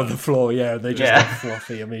they fall on the floor, they just get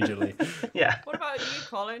fluffy immediately. Yeah. What about you,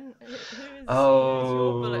 Colin? Who's your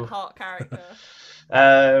bullet heart character?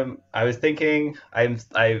 I was thinking, I'm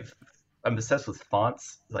obsessed with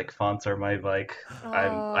fonts. Like, fonts are my fonts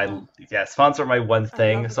are my one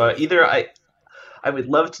thing. So either I would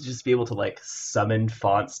love to just be able to like summon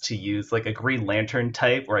fonts to use, like a Green Lantern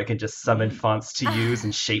type, where I can just summon fonts to use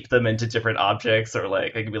and shape them into different objects, or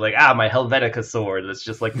like I could be like, my Helvetica sword that's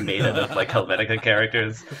just like made out of like Helvetica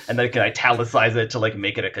characters, and then I can italicize it to like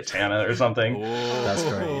make it a katana or something. Oh. That's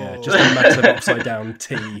great. Yeah, just a massive upside down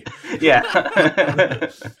T. Yeah.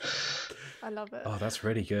 I love it. Oh, that's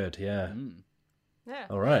really good. Yeah. Yeah.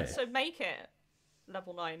 All right. So make it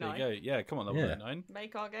level 99. There you go. Yeah, come on, level 99.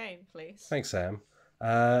 Make our game, please. Thanks, Sam.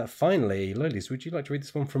 Finally, Lolies, would you like to read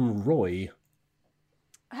this one from Roy?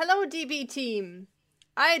 Hello, DB team.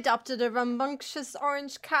 I adopted a rambunctious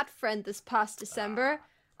orange cat friend this past December.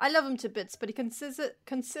 I love him to bits, but he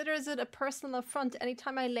considers it a personal affront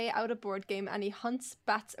anytime I lay out a board game and he hunts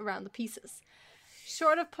bats around the pieces.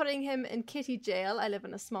 Short of putting him in kitty jail, I live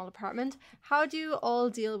in a small apartment. How do you all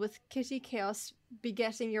deal with kitty chaos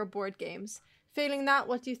begetting your board games? Failing that,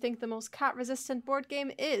 what do you think the most cat-resistant board game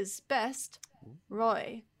is? Best,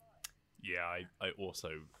 Roy. Yeah, I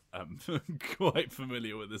also am quite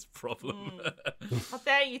familiar with this problem. How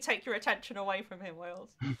dare you take your attention away from him,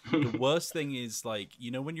 Wales? The worst thing is, like,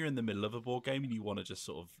 you know when you're in the middle of a board game and you want to just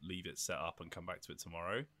sort of leave it set up and come back to it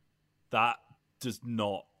tomorrow? That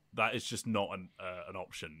is just not an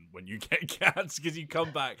option when you get cats, because you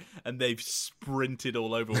come back and they've sprinted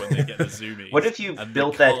all over when they get the zoomies. What if you and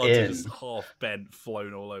built the that cards are in? just half bent,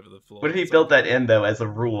 flown all over the floor? What if you built that in, though, as a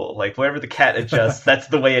rule? Like, wherever the cat adjusts, that's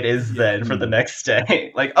the way it is then for the next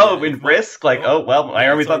day. Like, oh, in Risk? Like, oh, well, my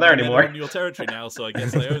army's not there anymore. They're in your territory now, so I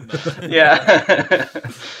guess they own that. Yeah.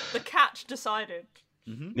 The cat decided.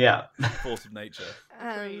 Yeah. Force of nature.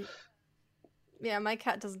 Yeah, my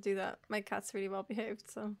cat doesn't do that. My cat's really well behaved,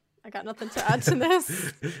 so I got nothing to add to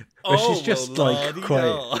this. But she's just like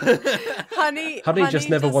quite. Honey just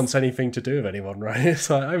never wants anything to do with anyone, right? It's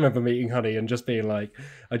like, I remember meeting Honey and just being like,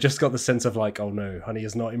 I just got the sense of like, oh no, Honey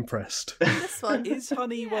is not impressed. This one. Is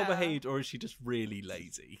Honey well behaved, or is she just really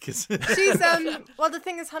lazy? Because she's well, the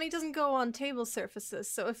thing is, Honey doesn't go on table surfaces,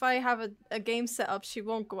 so if I have a game set up, she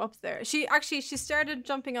won't go up there. She started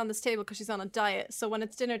jumping on this table because she's on a diet, so when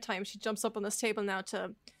it's dinner time, she jumps up on this table now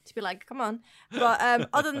to be like, come on. But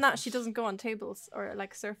other than that, she doesn't go on tables or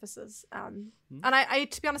like surfaces. And I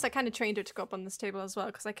to be honest, I kind of trained her to go up on this table as well,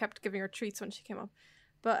 because I kept giving her treats when she came up.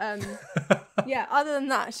 But yeah, other than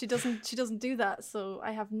that, she doesn't do that, so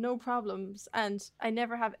I have no problems, and I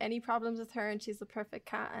never have any problems with her, and she's the perfect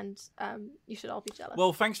cat, and you should all be jealous.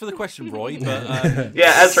 Well, thanks for the question, Roy. But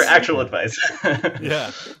yeah, as for actual advice.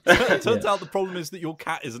 Yeah, it turns out the problem is that your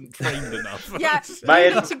cat isn't trained enough. Yeah,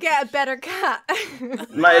 you need to get a better cat.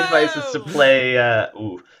 My advice is to play.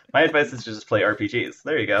 My advice is to just play RPGs.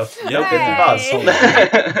 There you go. Yep. No bits and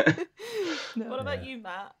bobs. What about you,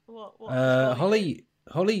 Matt? What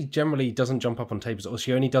Holly generally doesn't jump up on tables, or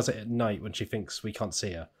she only does it at night when she thinks we can't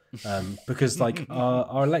see her. Because like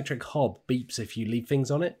our electric hob beeps if you leave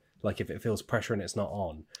things on it, like if it feels pressure and it's not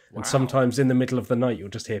on. Wow. And sometimes in the middle of the night you'll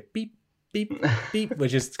just hear beep, beep, beep,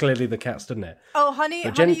 which is clearly the cat's done it. Oh, Honey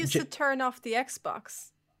used to turn off the Xbox.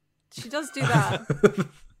 She does do that.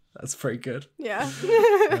 That's pretty good. Yeah.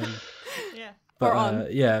 Yeah. But, or on.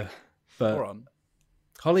 Yeah. But or on.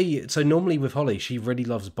 Holly, so normally with Holly, she really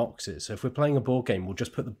loves boxes. So if we're playing a board game, we'll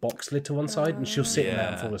just put the box lid to one side and she'll sit in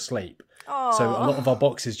that and fall asleep. Aww. So a lot of our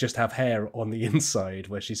boxes just have hair on the inside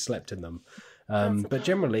where she's slept in them. But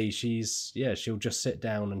generally, she'll just sit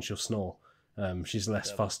down and she'll snore. She's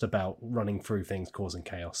less fussed about running through things, causing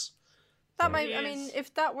chaos. That might, I mean,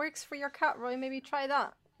 if that works for your cat, Roy, maybe try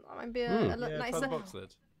that. That might be a little nicer. Try the box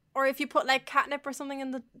lid. Or if you put like catnip or something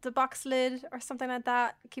in the box lid or something like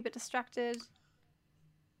that, keep it distracted.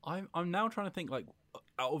 I'm now trying to think, like,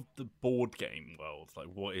 out of the board game world, like,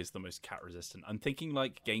 what is the most cat resistant? I'm thinking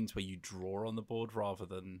like games where you draw on the board rather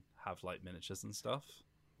than have like miniatures and stuff.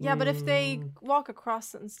 Yeah, but if they walk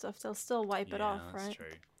across it and stuff, they'll still wipe it off, right? That's true.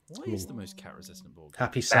 What is the most cat resistant board game?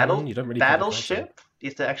 Happy Saddle? You don't really Battleship? You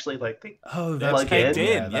have to actually like that's baked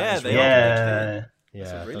in. Yeah, they are. Yeah,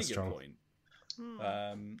 that's a really good strong point.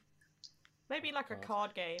 Maybe like a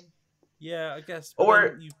card game. Yeah, I guess.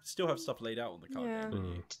 Or you still have stuff laid out on the card game. Don't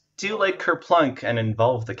you? Do like Kerplunk and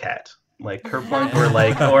involve the cat. Like Kerplunk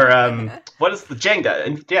what is the Jenga?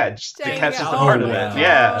 And yeah, just the cat's just a part of it.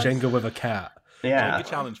 Yeah. Jenga with a cat. Yeah. Jenga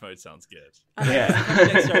challenge mode sounds good. Yeah.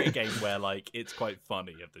 It's a game where like it's quite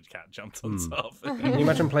funny if the cat jumps on stuff. Can you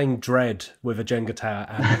imagine playing Dread with a Jenga tower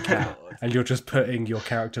and a cat, and you're just putting your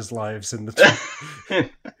characters' lives in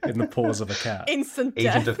the paws of a cat? Instant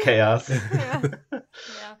Agent death. of Chaos. Yeah.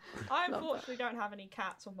 Yeah. I unfortunately don't have any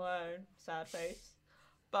cats on my own, sad face.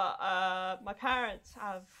 But my parents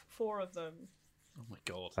have 4 of them. Oh my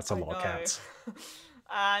god. That's a lot of cats.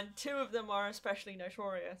 And 2 of them are especially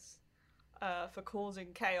notorious for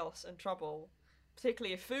causing chaos and trouble,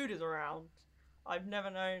 particularly if food is around. I've never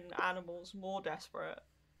known animals more desperate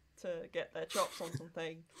to get their chops on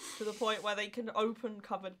something, to the point where they can open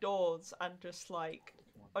cupboard doors and just like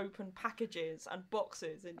open packages and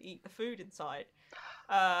boxes and eat the food inside.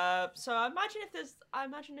 So I imagine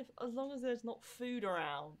if as long as there's not food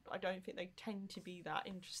around, I don't think they tend to be that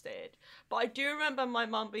interested. But I do remember my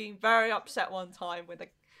mum being very upset one time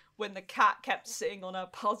when the cat kept sitting on her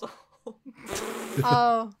puzzle.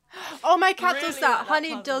 Oh, my cat Really does that. like that Honey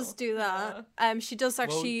puzzle. does do that. She does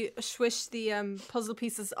actually swish the puzzle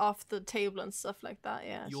pieces off the table and stuff like that.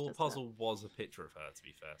 Yeah. Your puzzle was a picture of her, to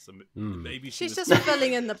be fair. So maybe She's was... just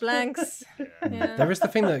filling in the blanks. Yeah. There is the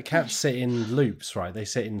thing that cats sit in loops, right? They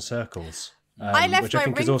sit in circles. I left which I my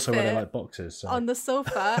think is Ring also where they Fit like boxes. So. on the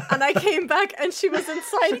sofa, and I came back, and she was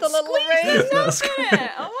inside the little ring. That's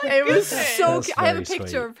Oh my It was goodness. so That's cute. I have a very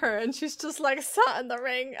picture sweet. of her, and she's just like sat in the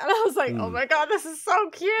ring, and I was like, "Oh my god, this is so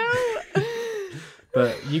cute."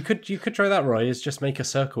 But you could try that, Roy, is just make a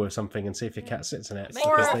circle of something and see if your cat sits in it. Make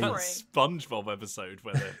Or- because a they- ring. SpongeBob episode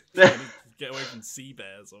where they trying to get away from sea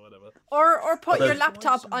bears or whatever. Or put Well, your that's-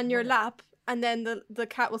 laptop on your lap, and then the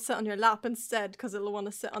cat will sit on your lap instead, because it'll want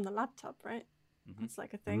to sit on the laptop, right? Mhm. It's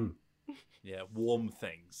like a thing. Yeah, warm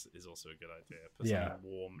things is also a good idea. Put Yeah. something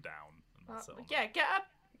warm down. And that's it on Yeah,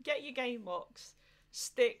 get your game box,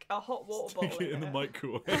 stick a hot water Stick bottle it in the it.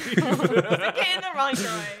 microwave. Stick it in the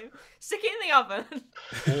microwave. Stick it in the oven.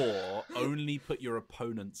 Or only put your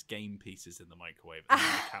opponent's game pieces in the microwave, and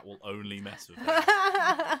then the cat will only mess with them.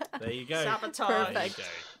 There you go. Sabotage. There you go.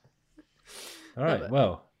 All right,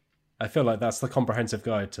 well, I feel like that's the comprehensive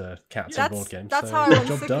guide to cats and board games. That's so how I good run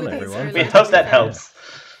job done, Cyclades everyone. earlier. We hope that helps.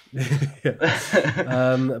 Yeah.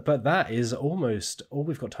 But that is almost all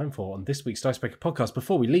we've got time for on this week's Dicebreaker podcast.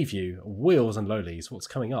 Before we leave you, Wheels and Lowlies, what's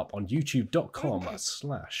coming up on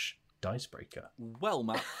youtube.com/Dicebreaker? Well,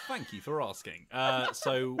 Matt, thank you for asking.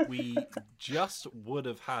 So we just would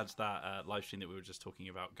have had that live stream that we were just talking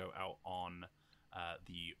about go out on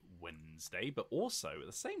the Wednesday, but also at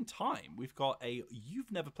the same time, we've got a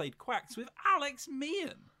You've Never Played Quacks with Alex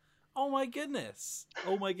Meehan. Oh my goodness,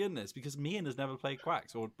 because Meehan has never played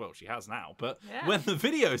Quacks, or, well, she has now, but Yeah. when the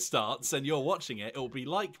video starts and you're watching it, it'll be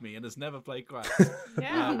like me and has never played Quacks.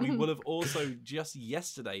 Yeah. We will have also just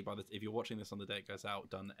yesterday, if you're watching this on the day it goes out,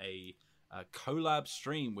 done a collab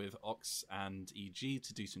stream with Ox and EG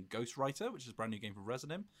to do some Ghostwriter, which is a brand new game from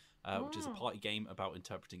Resonim, which is a party game about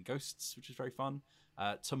interpreting ghosts, which is very fun.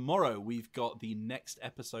 Tomorrow we've got the next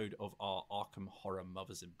episode of our Arkham Horror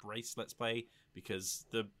Mother's Embrace Let's Play, because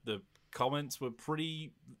the comments were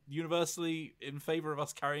pretty universally in favor of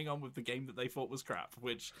us carrying on with the game that they thought was crap,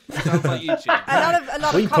 which sounds like YouTube. A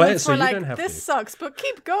lot We of play it comments so were you don't like, have "This to." sucks, but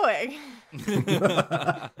keep going."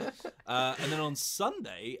 And then on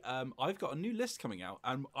Sunday, I've got a new list coming out,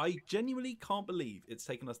 and I genuinely can't believe it's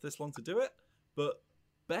taken us this long to do it, but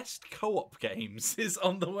Best Co-op Games is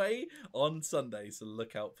on the way on Sunday, so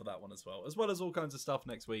look out for that one as well as all kinds of stuff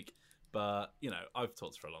next week. But, I've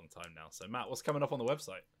talked for a long time now. So, Matt, what's coming up on the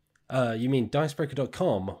website? You mean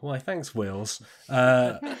dicebreaker.com? Why, thanks, Wheels.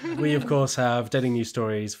 We, of course, have daily news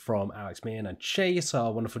stories from Alex Meehan and Chase,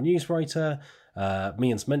 our wonderful news writer.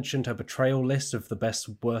 Meehan's mentioned her betrayal list of the best,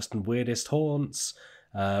 worst, and weirdest haunts.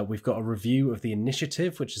 We've got a review of The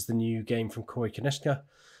Initiative, which is the new game from Corey Konechka,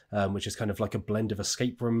 which is kind of like a blend of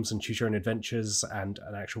escape rooms and choose your own adventures and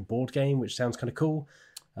an actual board game, which sounds kind of cool.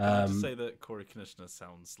 Can I just say that Corey Konechka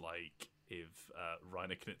sounds like if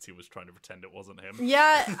Reiner Knizia was trying to pretend it wasn't him.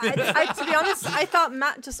 Yeah, I to be honest, I thought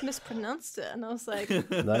Matt just mispronounced it, and I was like,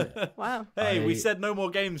 No. "Wow." Hey, we said no more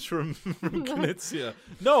games from Knizia.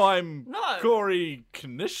 No, I'm Corey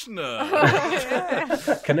Konechka.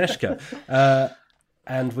 Konechka.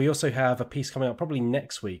 And we also have a piece coming up probably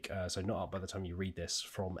next week, so not up by the time you read this,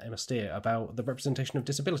 from Emma Steer about the representation of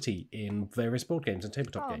disability in various board games and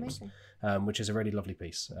tabletop games, which is a really lovely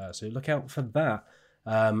piece. So look out for that.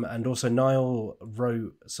 And also Niall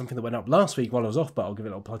wrote something that went up last week while I was off, but I'll give it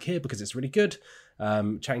a little plug here because it's really good.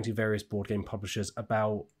 Chatting to various board game publishers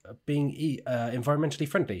about being environmentally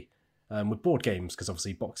friendly with board games, because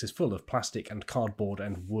obviously boxes full of plastic and cardboard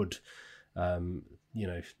and wood.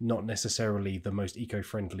 Not necessarily the most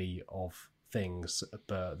eco-friendly of things,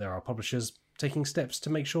 but there are publishers taking steps to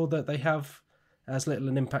make sure that they have as little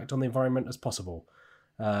an impact on the environment as possible.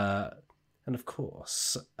 And of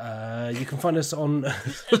course, you can find us on...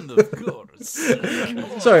 And of course.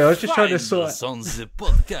 Sorry, I was just trying to sort... us on the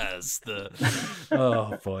podcast.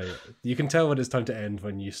 Oh boy, you can tell when it's time to end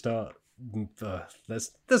when you start.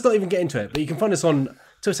 Let's not even get into it. But you can find us on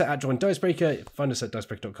Twitter at Join Dicebreaker. Find us at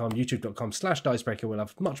dicebreaker.com, youtube.com/Dicebreaker. We'll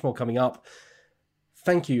have much more coming up.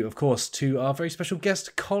 Thank you, of course, to our very special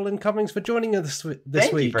guest, Colin Cummings, for joining us this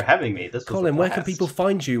Thank week. you for having me. This was Colin, a where can blast. people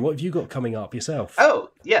find you? What have you got coming up yourself? Oh,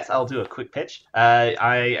 yes, I'll do a quick pitch.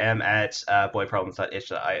 I am at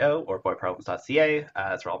boyproblems.itch.io or boyproblems.ca.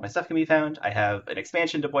 That's where all my stuff can be found. I have an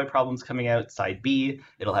expansion to Boy Problems coming out, Side B.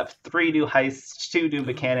 It'll have 3 new heists, 2 new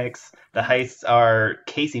mechanics. The heists are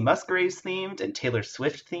Casey Musgraves themed and Taylor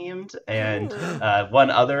Swift themed, and one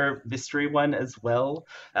other mystery one as well.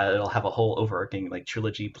 It'll have a whole overarching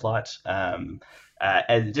trilogy plot.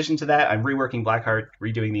 In addition to that, I'm reworking Blackheart,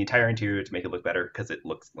 redoing the entire interior to make it look better because it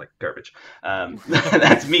looks like garbage.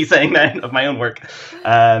 That's me saying that of my own work.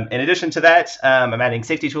 In addition to that, I'm adding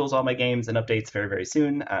safety tools to all my games and updates very, very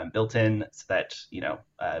soon, built in so that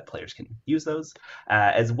players can use those.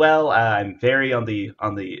 As well, I'm very on the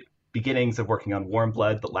beginnings of working on Warm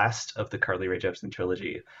Blood, the last of the Carly Rae Jepsen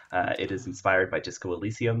trilogy. It is inspired by Disco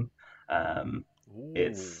Elysium.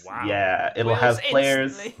 It'll have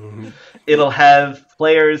players. It'll have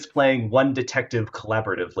players playing one detective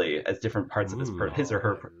collaboratively as different parts of his or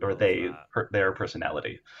her or their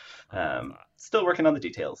personality. Still working on the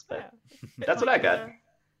details, but that's what I got.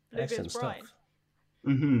 Excellent stuff.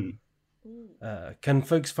 Mm-hmm. Can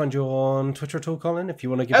folks find you on Twitter at all, Colin? If you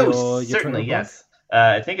want to give your certainly, Twitter yes.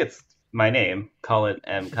 I think it's my name, Colin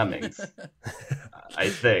M. Cummings. I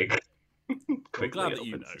think. Quickly, glad that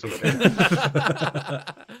you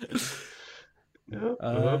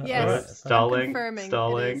know. Yes, stalling.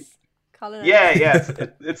 Colin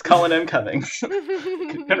it's Colin M. Cummings.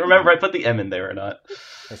 Couldn't remember if I put the M in there or not.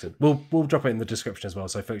 Excellent. We'll drop it in the description as well,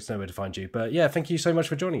 so folks know where to find you. But yeah, thank you so much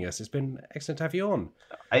for joining us. It's been excellent to have you on.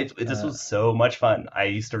 This was so much fun. I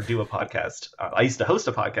used to do a podcast. I used to host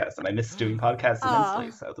a podcast, and I missed doing podcasts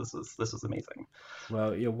immensely. So this was amazing.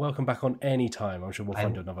 Well, you're welcome back on any time. I'm sure we'll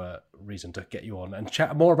find another reason to get you on and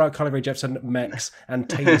chat more about Carly Rae Jepsen, Mechs, and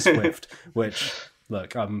Taylor Swift. Which,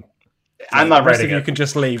 look, I'm not writing it. You can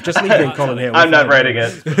just leave. Just leave me and Colin here. I'm not writing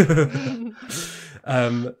it.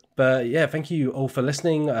 But yeah, thank you all for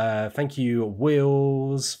listening. Thank you,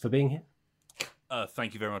 Wheels, for being here.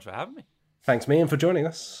 Thank you very much for having me. Thanks, Mian, for joining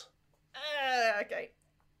us. Okay.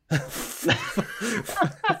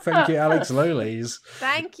 Thank you, Alex Lowleys.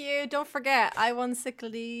 Thank you. Don't forget, I won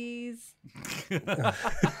Cyclades.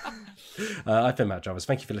 I've been Matt Jarvis.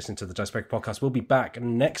 Thank you for listening to the Dicebreaker podcast. We'll be back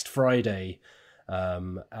next Friday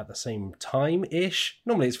at the same time-ish.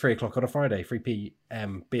 Normally it's 3 o'clock on a Friday, 3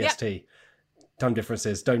 p.m. BST. Yep. Time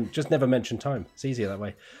differences. Don't just never mention time. It's easier that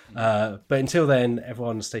way. But until then,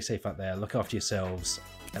 everyone stay safe out there. Look after yourselves.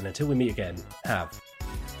 And until we meet again, have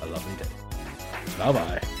a lovely day.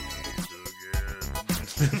 Bye-bye.